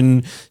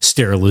mutilation,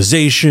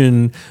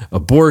 sterilization,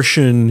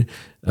 abortion,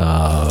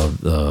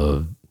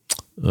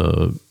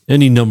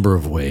 any number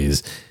of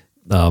ways.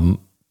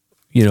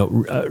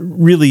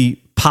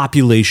 Really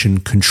population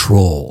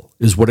control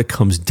is what it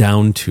comes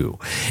down to.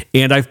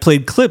 And I've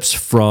played clips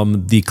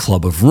from the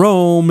Club of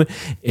Rome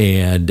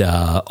and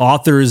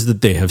authors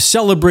that they have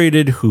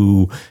celebrated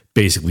who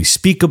basically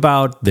speak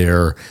about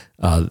their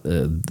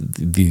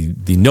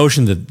the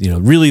notion that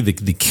really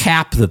the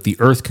cap that the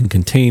Earth can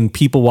contain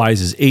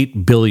people-wise is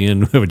 8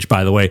 billion, which,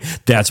 by the way,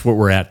 that's what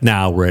we're at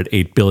now. We're at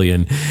 8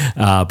 billion,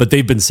 but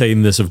they've been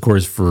saying this, of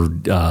course, for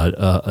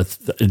a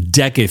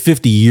decade,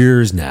 50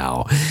 years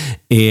now,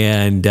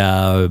 and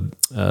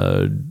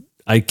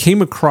I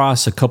came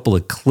across a couple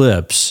of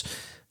clips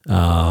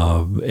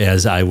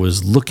as I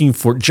was looking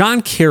for.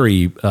 John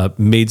Kerry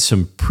made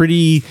some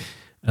pretty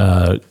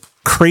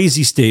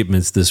crazy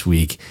statements this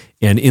week,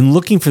 and in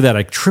looking for that,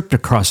 I tripped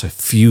across a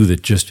few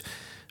that just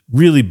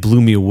really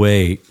blew me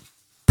away.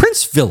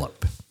 Prince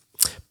Philip,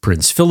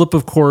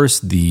 of course,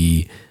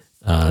 the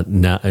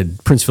Now,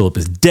 Prince Philip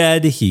is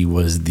dead. He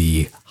was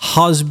the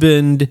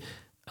husband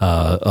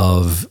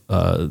of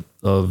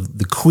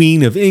the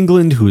Queen of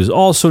England, who is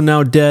also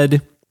now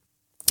dead,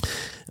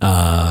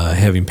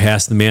 having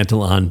passed the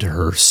mantle on to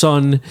her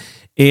son.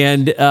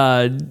 And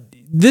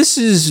this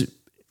is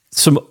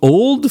some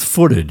old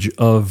footage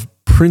of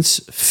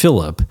Prince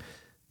Philip.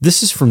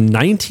 This is from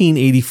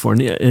 1984, an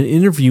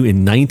interview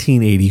in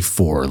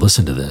 1984.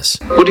 Listen to this.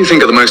 What do you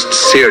think are the most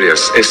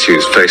serious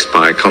issues faced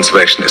by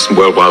conservationists and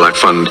World Wildlife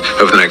Fund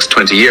over the next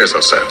 20 years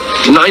or so?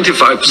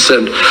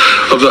 95%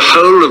 of the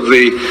whole of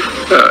the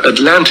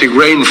Atlantic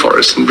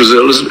rainforest in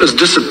Brazil has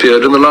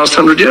disappeared in the last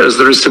 100 years.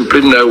 There is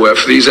simply nowhere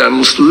for these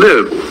animals to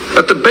live.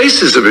 At the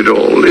basis of it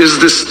all is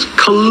this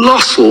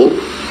colossal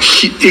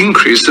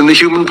increase in the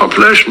human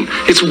population.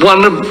 It's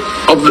one of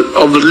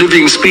the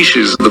living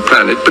species of the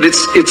planet, but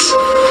it's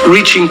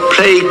reaching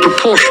plague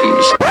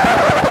proportions.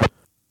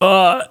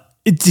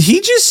 Did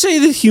he just say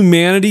that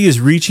humanity is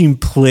reaching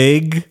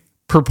plague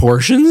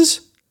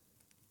proportions?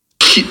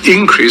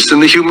 Increase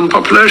in the human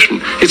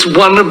population. It's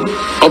one of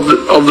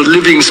the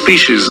living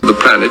species of the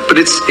planet, but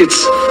it's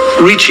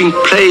reaching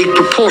plague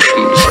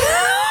proportions.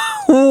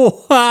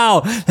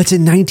 Wow, that's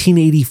in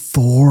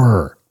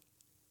 1984.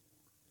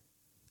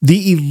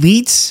 The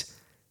elites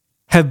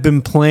have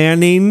been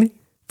planning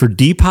for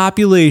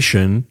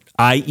depopulation,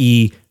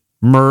 i.e.,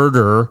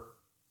 murder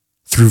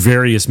through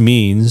various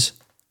means,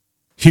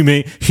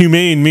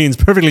 humane means,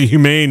 perfectly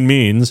humane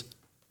means,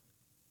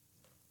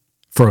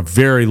 for a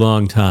very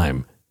long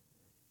time.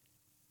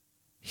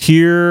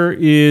 Here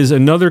is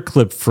another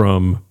clip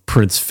from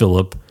Prince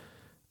Philip.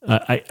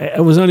 I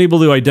was unable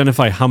to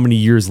identify how many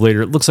years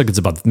later. It looks like it's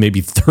about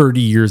maybe 30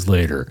 years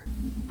later.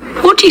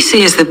 What do you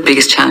see as the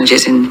biggest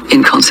challenges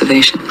in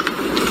conservation?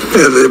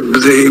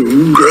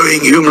 The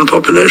growing human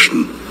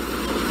population.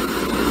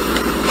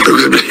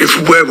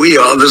 If where we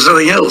are, there's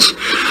nothing else.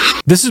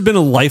 This has been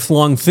a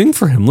lifelong thing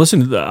for him.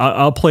 Listen,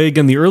 I'll play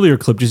again the earlier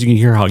clip just so you can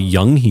hear how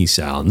young he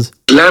sounds.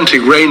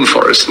 Atlantic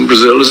rainforest in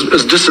Brazil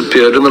has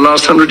disappeared in the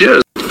last 100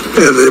 years.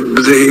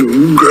 The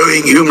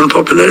growing human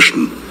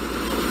population.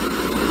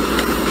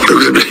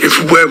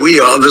 If where we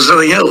are, there's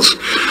nothing else.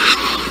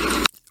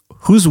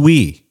 Who's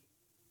we?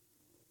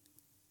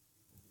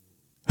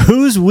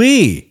 Who's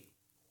we?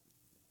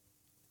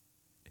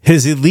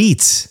 His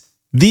elites.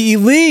 The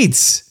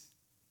elites.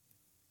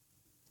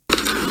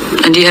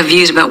 And do you have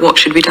views about what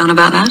should be done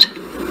about that?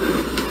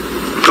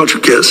 Can't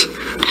you guess?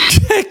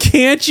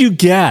 Can't you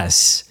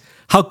guess?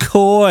 How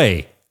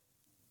coy.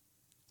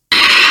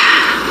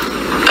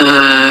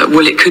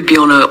 Well, it could be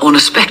on a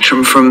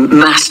spectrum from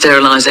mass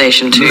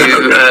sterilization to...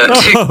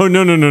 Oh,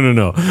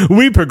 no.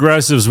 We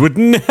progressives would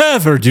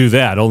never do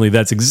that. Only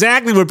that's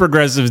exactly what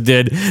progressives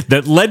did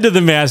that led to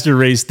the master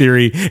race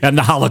theory and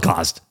the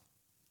Holocaust.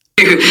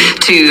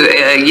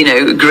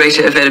 To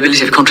greater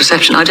availability of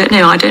contraception. I don't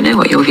know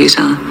what your views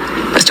are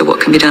as to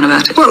what can be done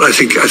about it. Well, I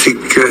think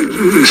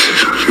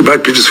it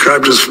might be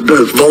described as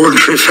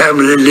voluntary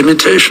family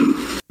limitation.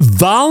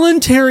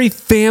 Voluntary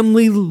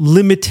family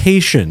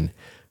limitation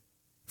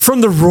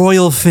from the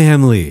royal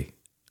family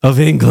of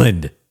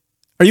England.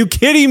 Are you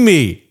kidding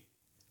me?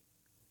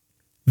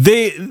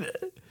 They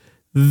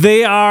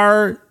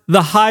are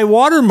the high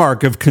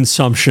watermark of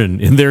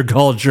consumption in their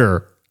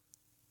culture.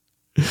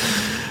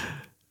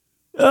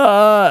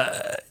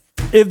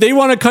 If they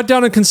want to cut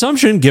down on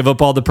consumption, give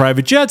up all the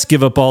private jets,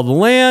 give up all the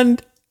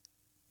land,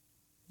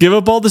 give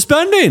up all the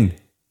spending.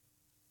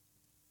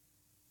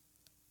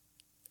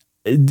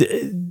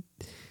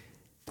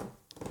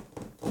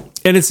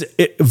 And it's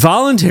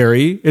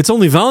voluntary. It's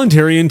only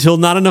voluntary until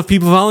not enough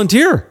people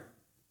volunteer.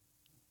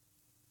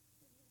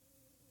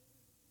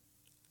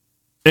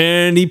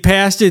 And he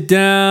passed it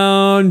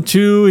down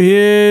to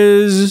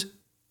his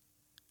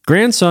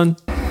grandson.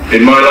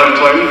 In my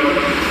lifetime,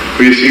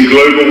 we have seen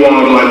global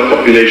wildlife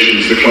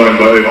populations decline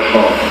by over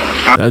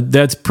half.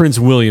 That's Prince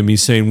William.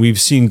 He's saying we've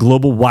seen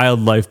global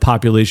wildlife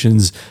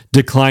populations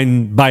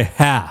decline by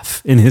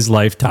half in his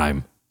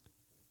lifetime.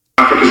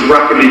 Africa's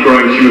rapidly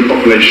growing human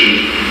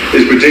population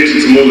is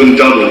predicted to more than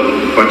double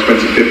by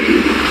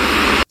 2050.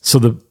 So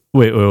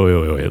wait.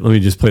 Let me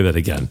just play that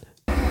again.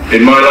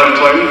 In my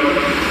lifetime,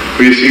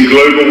 we have seen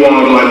global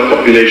wildlife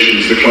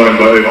populations decline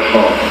by over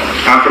half.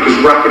 Africa's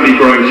rapidly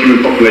growing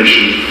human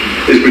population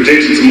is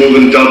predicted to more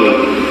than double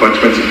by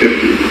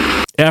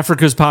 2050.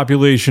 Africa's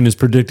population is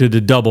predicted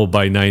to double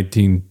by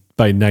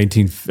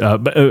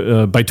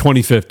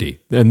 2050,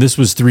 and this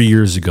was 3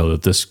 years ago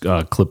that this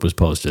clip was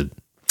posted.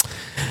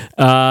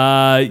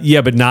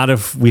 But not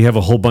if we have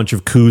a whole bunch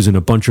of coups and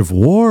a bunch of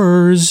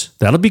wars.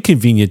 That'll be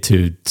convenient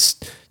to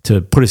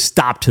put a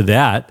stop to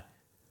that,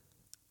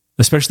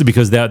 especially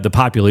because the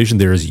population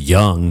there is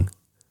young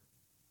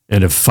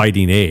and of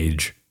fighting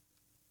age.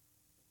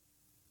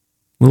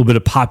 A little bit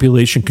of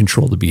population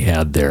control to be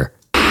had there.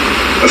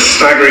 A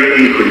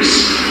staggering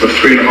increase of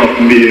 3.5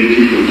 million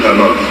people per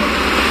month.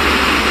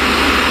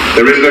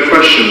 There is no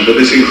question that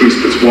this increase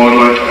puts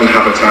wildlife and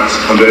habitats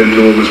under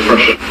enormous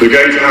pressure. We're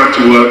going to have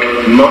to work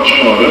much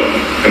harder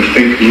and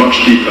think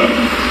much deeper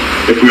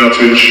if we are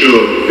to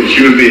ensure that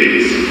human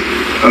beings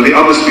and the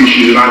other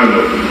species of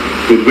animal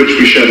with which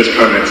we share this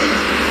planet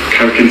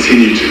can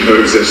continue to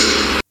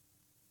coexist.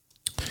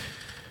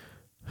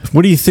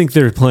 What do you think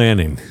they're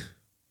planning?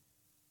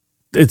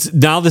 This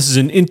is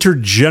an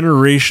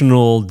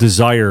intergenerational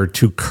desire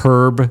to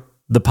curb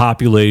the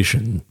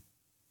population.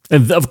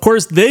 And of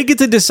course, they get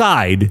to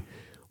decide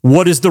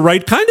what is the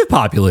right kind of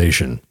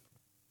population.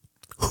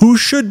 Who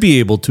should be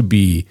able to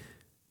be?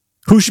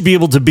 Who should be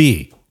able to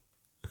be?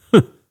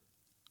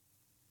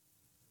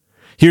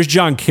 Here's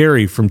John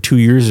Kerry from 2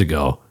 years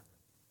ago.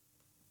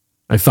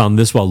 I found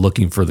this while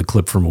looking for the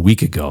clip from a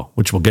week ago,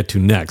 which we'll get to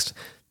next.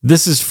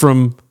 This is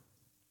from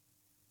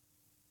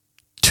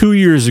 2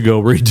 years ago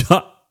where he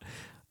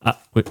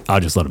I'll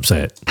just let him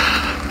say it.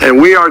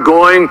 And we are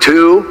going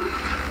to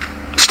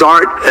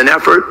start an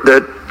effort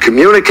that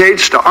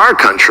communicates to our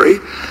country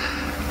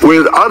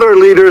with other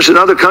leaders in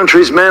other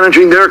countries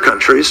managing their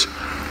countries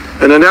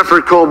in an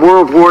effort called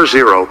World War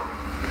Zero.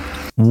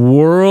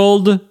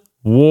 World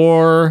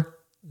War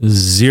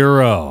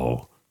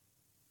Zero.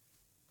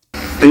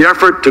 The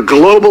effort to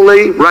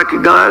globally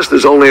recognize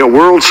there's only a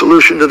world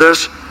solution to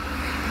this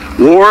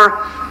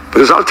war,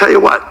 because I'll tell you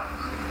what,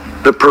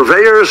 the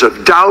purveyors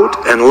of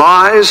doubt and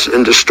lies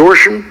and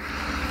distortion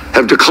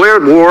have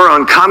declared war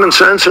on common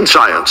sense and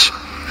science,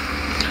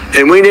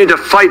 and we need to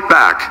fight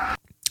back.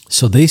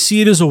 So they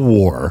see it as a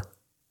war,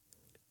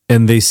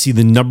 and they see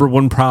the number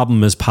one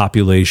problem as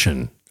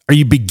population. Are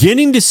you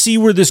beginning to see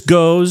where this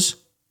goes?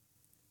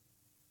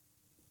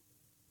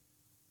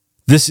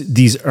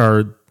 These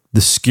are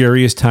the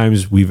scariest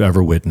times we've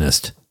ever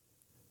witnessed.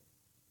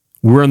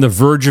 We're on the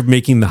verge of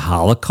making the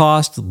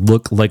Holocaust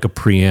look like a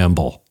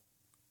preamble.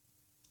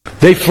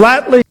 They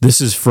flatly... This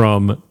is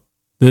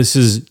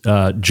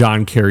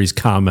John Kerry's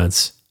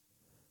comments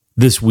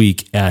this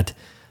week at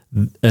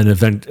an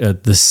event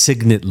at the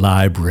Signet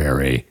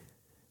Library.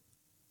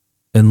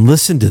 And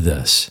listen to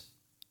this.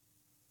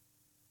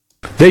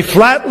 They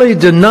flatly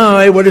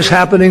deny what is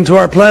happening to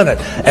our planet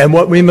and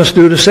what we must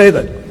do to save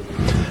it.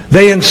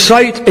 They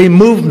incite a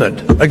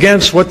movement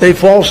against what they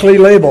falsely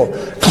label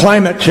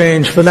climate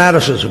change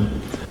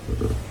fanaticism.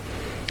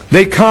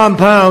 They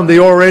compound the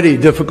already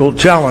difficult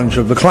challenge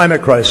of the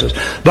climate crisis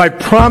by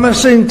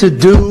promising to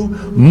do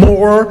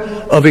more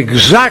of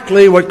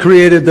exactly what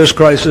created this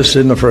crisis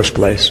in the first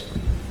place.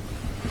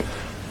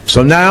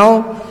 So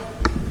now,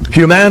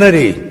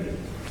 humanity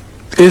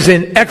is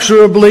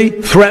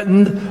inexorably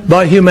threatened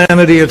by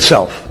humanity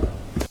itself.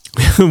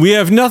 We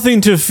have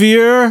nothing to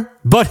fear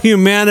but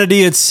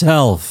humanity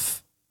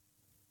itself.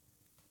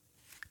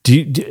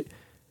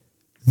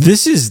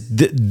 This is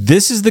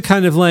the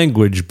kind of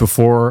language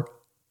before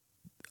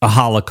a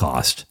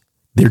Holocaust.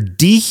 They're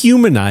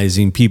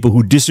dehumanizing people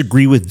who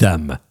disagree with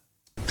them.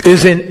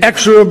 Is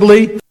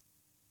inexorably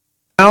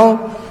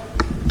now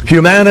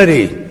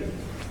humanity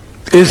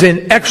is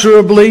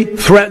inexorably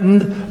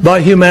threatened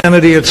by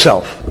humanity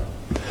itself.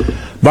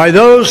 By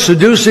those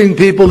seducing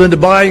people into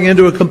buying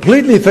into a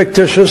completely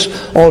fictitious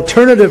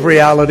alternative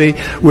reality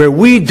where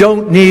we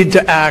don't need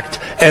to act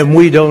and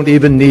we don't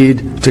even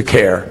need to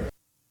care.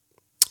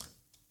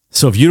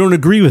 So if you don't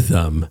agree with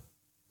them,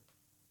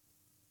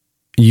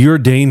 you're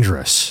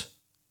dangerous.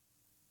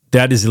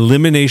 That is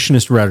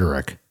eliminationist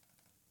rhetoric.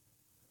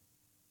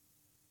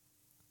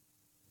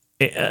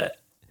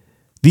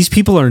 These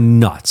people are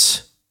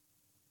nuts.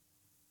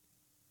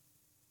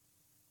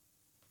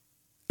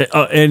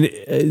 And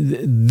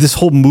this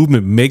whole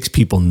movement makes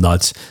people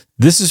nuts.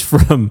 This is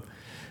from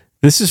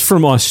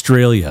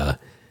Australia.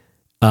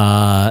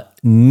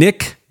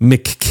 Nick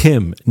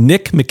McKim.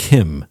 Nick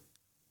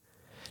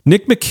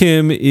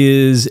McKim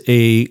is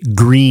a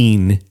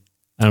Green.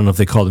 I don't know if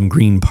they called him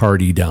Green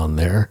Party down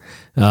there,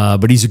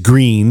 but he's a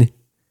Green,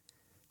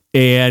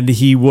 and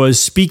he was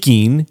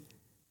speaking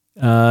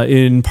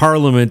in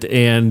Parliament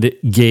and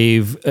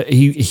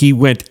he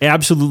went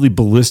absolutely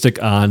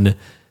ballistic on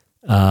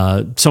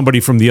somebody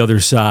from the other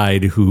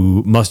side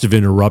who must have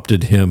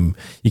interrupted him.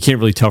 You can't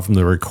really tell from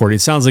the recording. It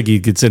sounds like he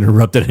gets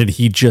interrupted and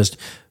he just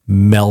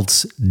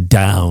melts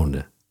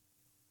down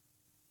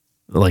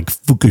like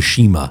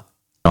Fukushima.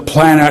 The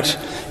planet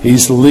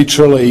is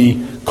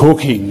literally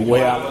cooking.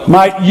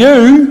 Mate,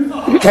 you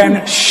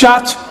can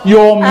shut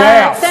your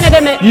mouth.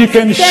 You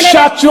can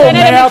shut your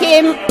mouth.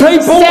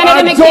 People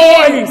are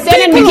dying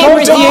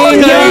because of you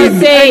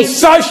and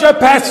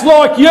sociopaths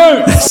like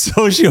you.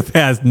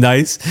 Sociopath,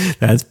 nice.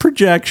 That's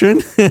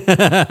projection.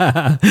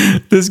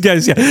 This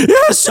guy's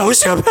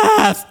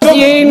sociopath.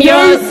 You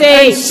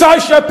and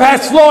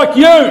sociopaths like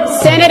you.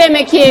 Senator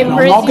McKim.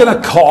 I'm not going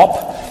to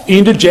cop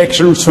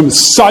interjections from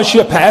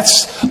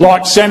sociopaths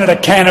like Senator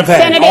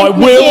Canavan. I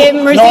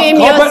will resume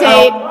your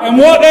seat. And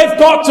what they've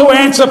got to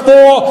answer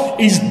for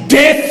is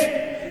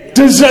death,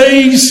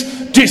 disease,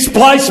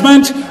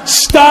 displacement,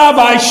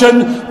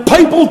 starvation,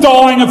 people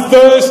dying of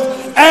thirst,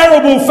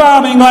 arable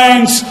farming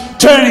lands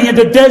turning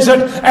into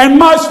desert, and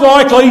most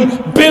likely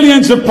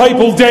billions of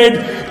people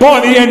dead by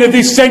the end of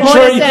this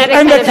century,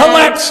 and the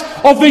collapse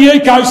of the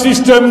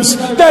ecosystems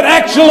that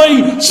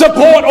actually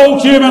support all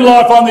human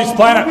life on this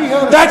planet.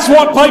 That's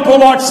what people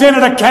like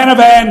Senator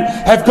Canavan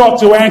have got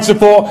to answer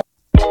for.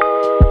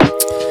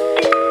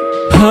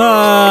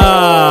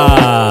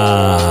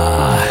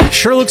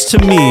 Sure looks to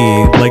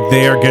me like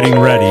they are getting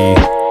ready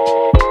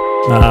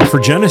for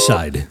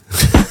genocide.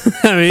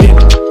 I mean,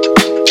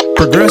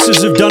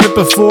 progressives have done it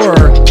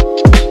before.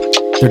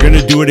 They're going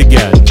to do it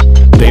again.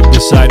 They've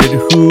decided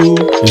who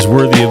is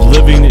worthy of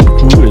living and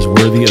who is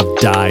worthy of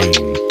dying.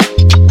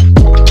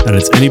 And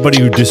it's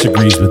anybody who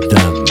disagrees with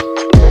them.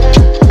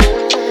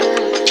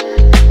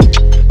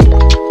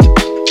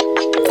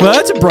 Well,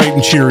 that's a bright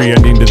and cheery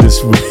ending to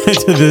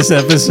this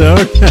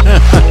episode.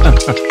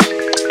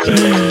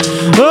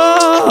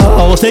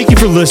 Well, thank you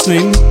for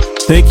listening.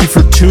 Thank you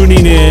for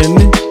tuning in.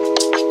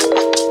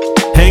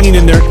 Hanging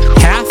in there.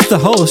 Half the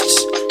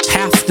hosts,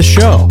 half the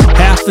show,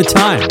 half the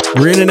time.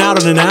 We're in and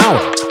out in an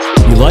hour.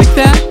 You like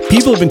that?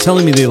 People have been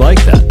telling me they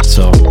like that.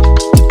 So,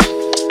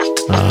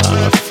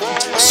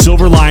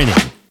 silver lining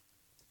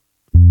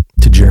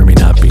to Jeremy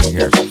not being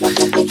here.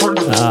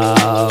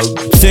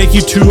 Thank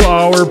you to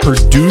our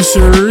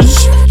producers,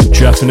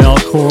 Jeff in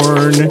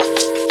Elkhorn,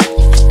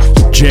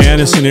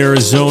 Janice in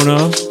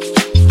Arizona.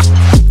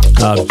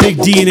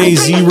 Big D and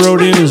AZ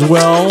wrote in as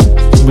well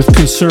with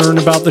concern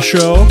about the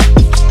show,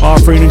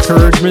 offering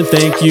encouragement.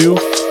 Thank you.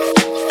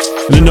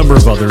 And a number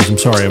of others. I'm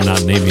sorry I'm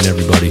not naming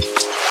everybody.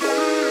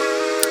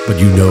 But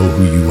you know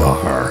who you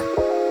are.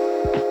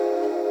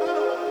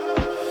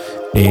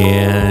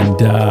 And,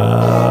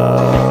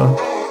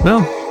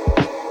 well,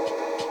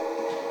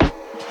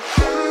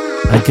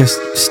 I guess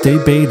stay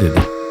baited.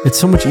 It's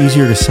so much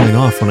easier to sign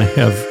off when I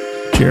have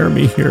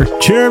Jeremy here.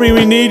 Jeremy,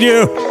 we need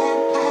you.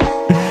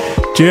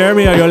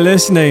 Jeremy, are you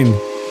listening?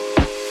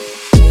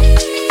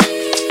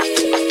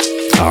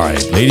 All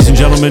right, ladies and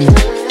gentlemen,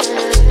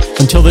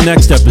 until the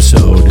next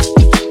episode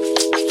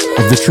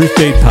of the Truth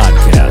Bait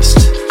Podcast,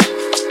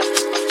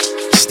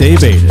 stay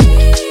baited.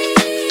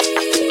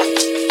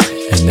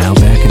 And now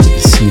back into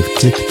the sea of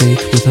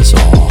clickbait with us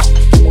all.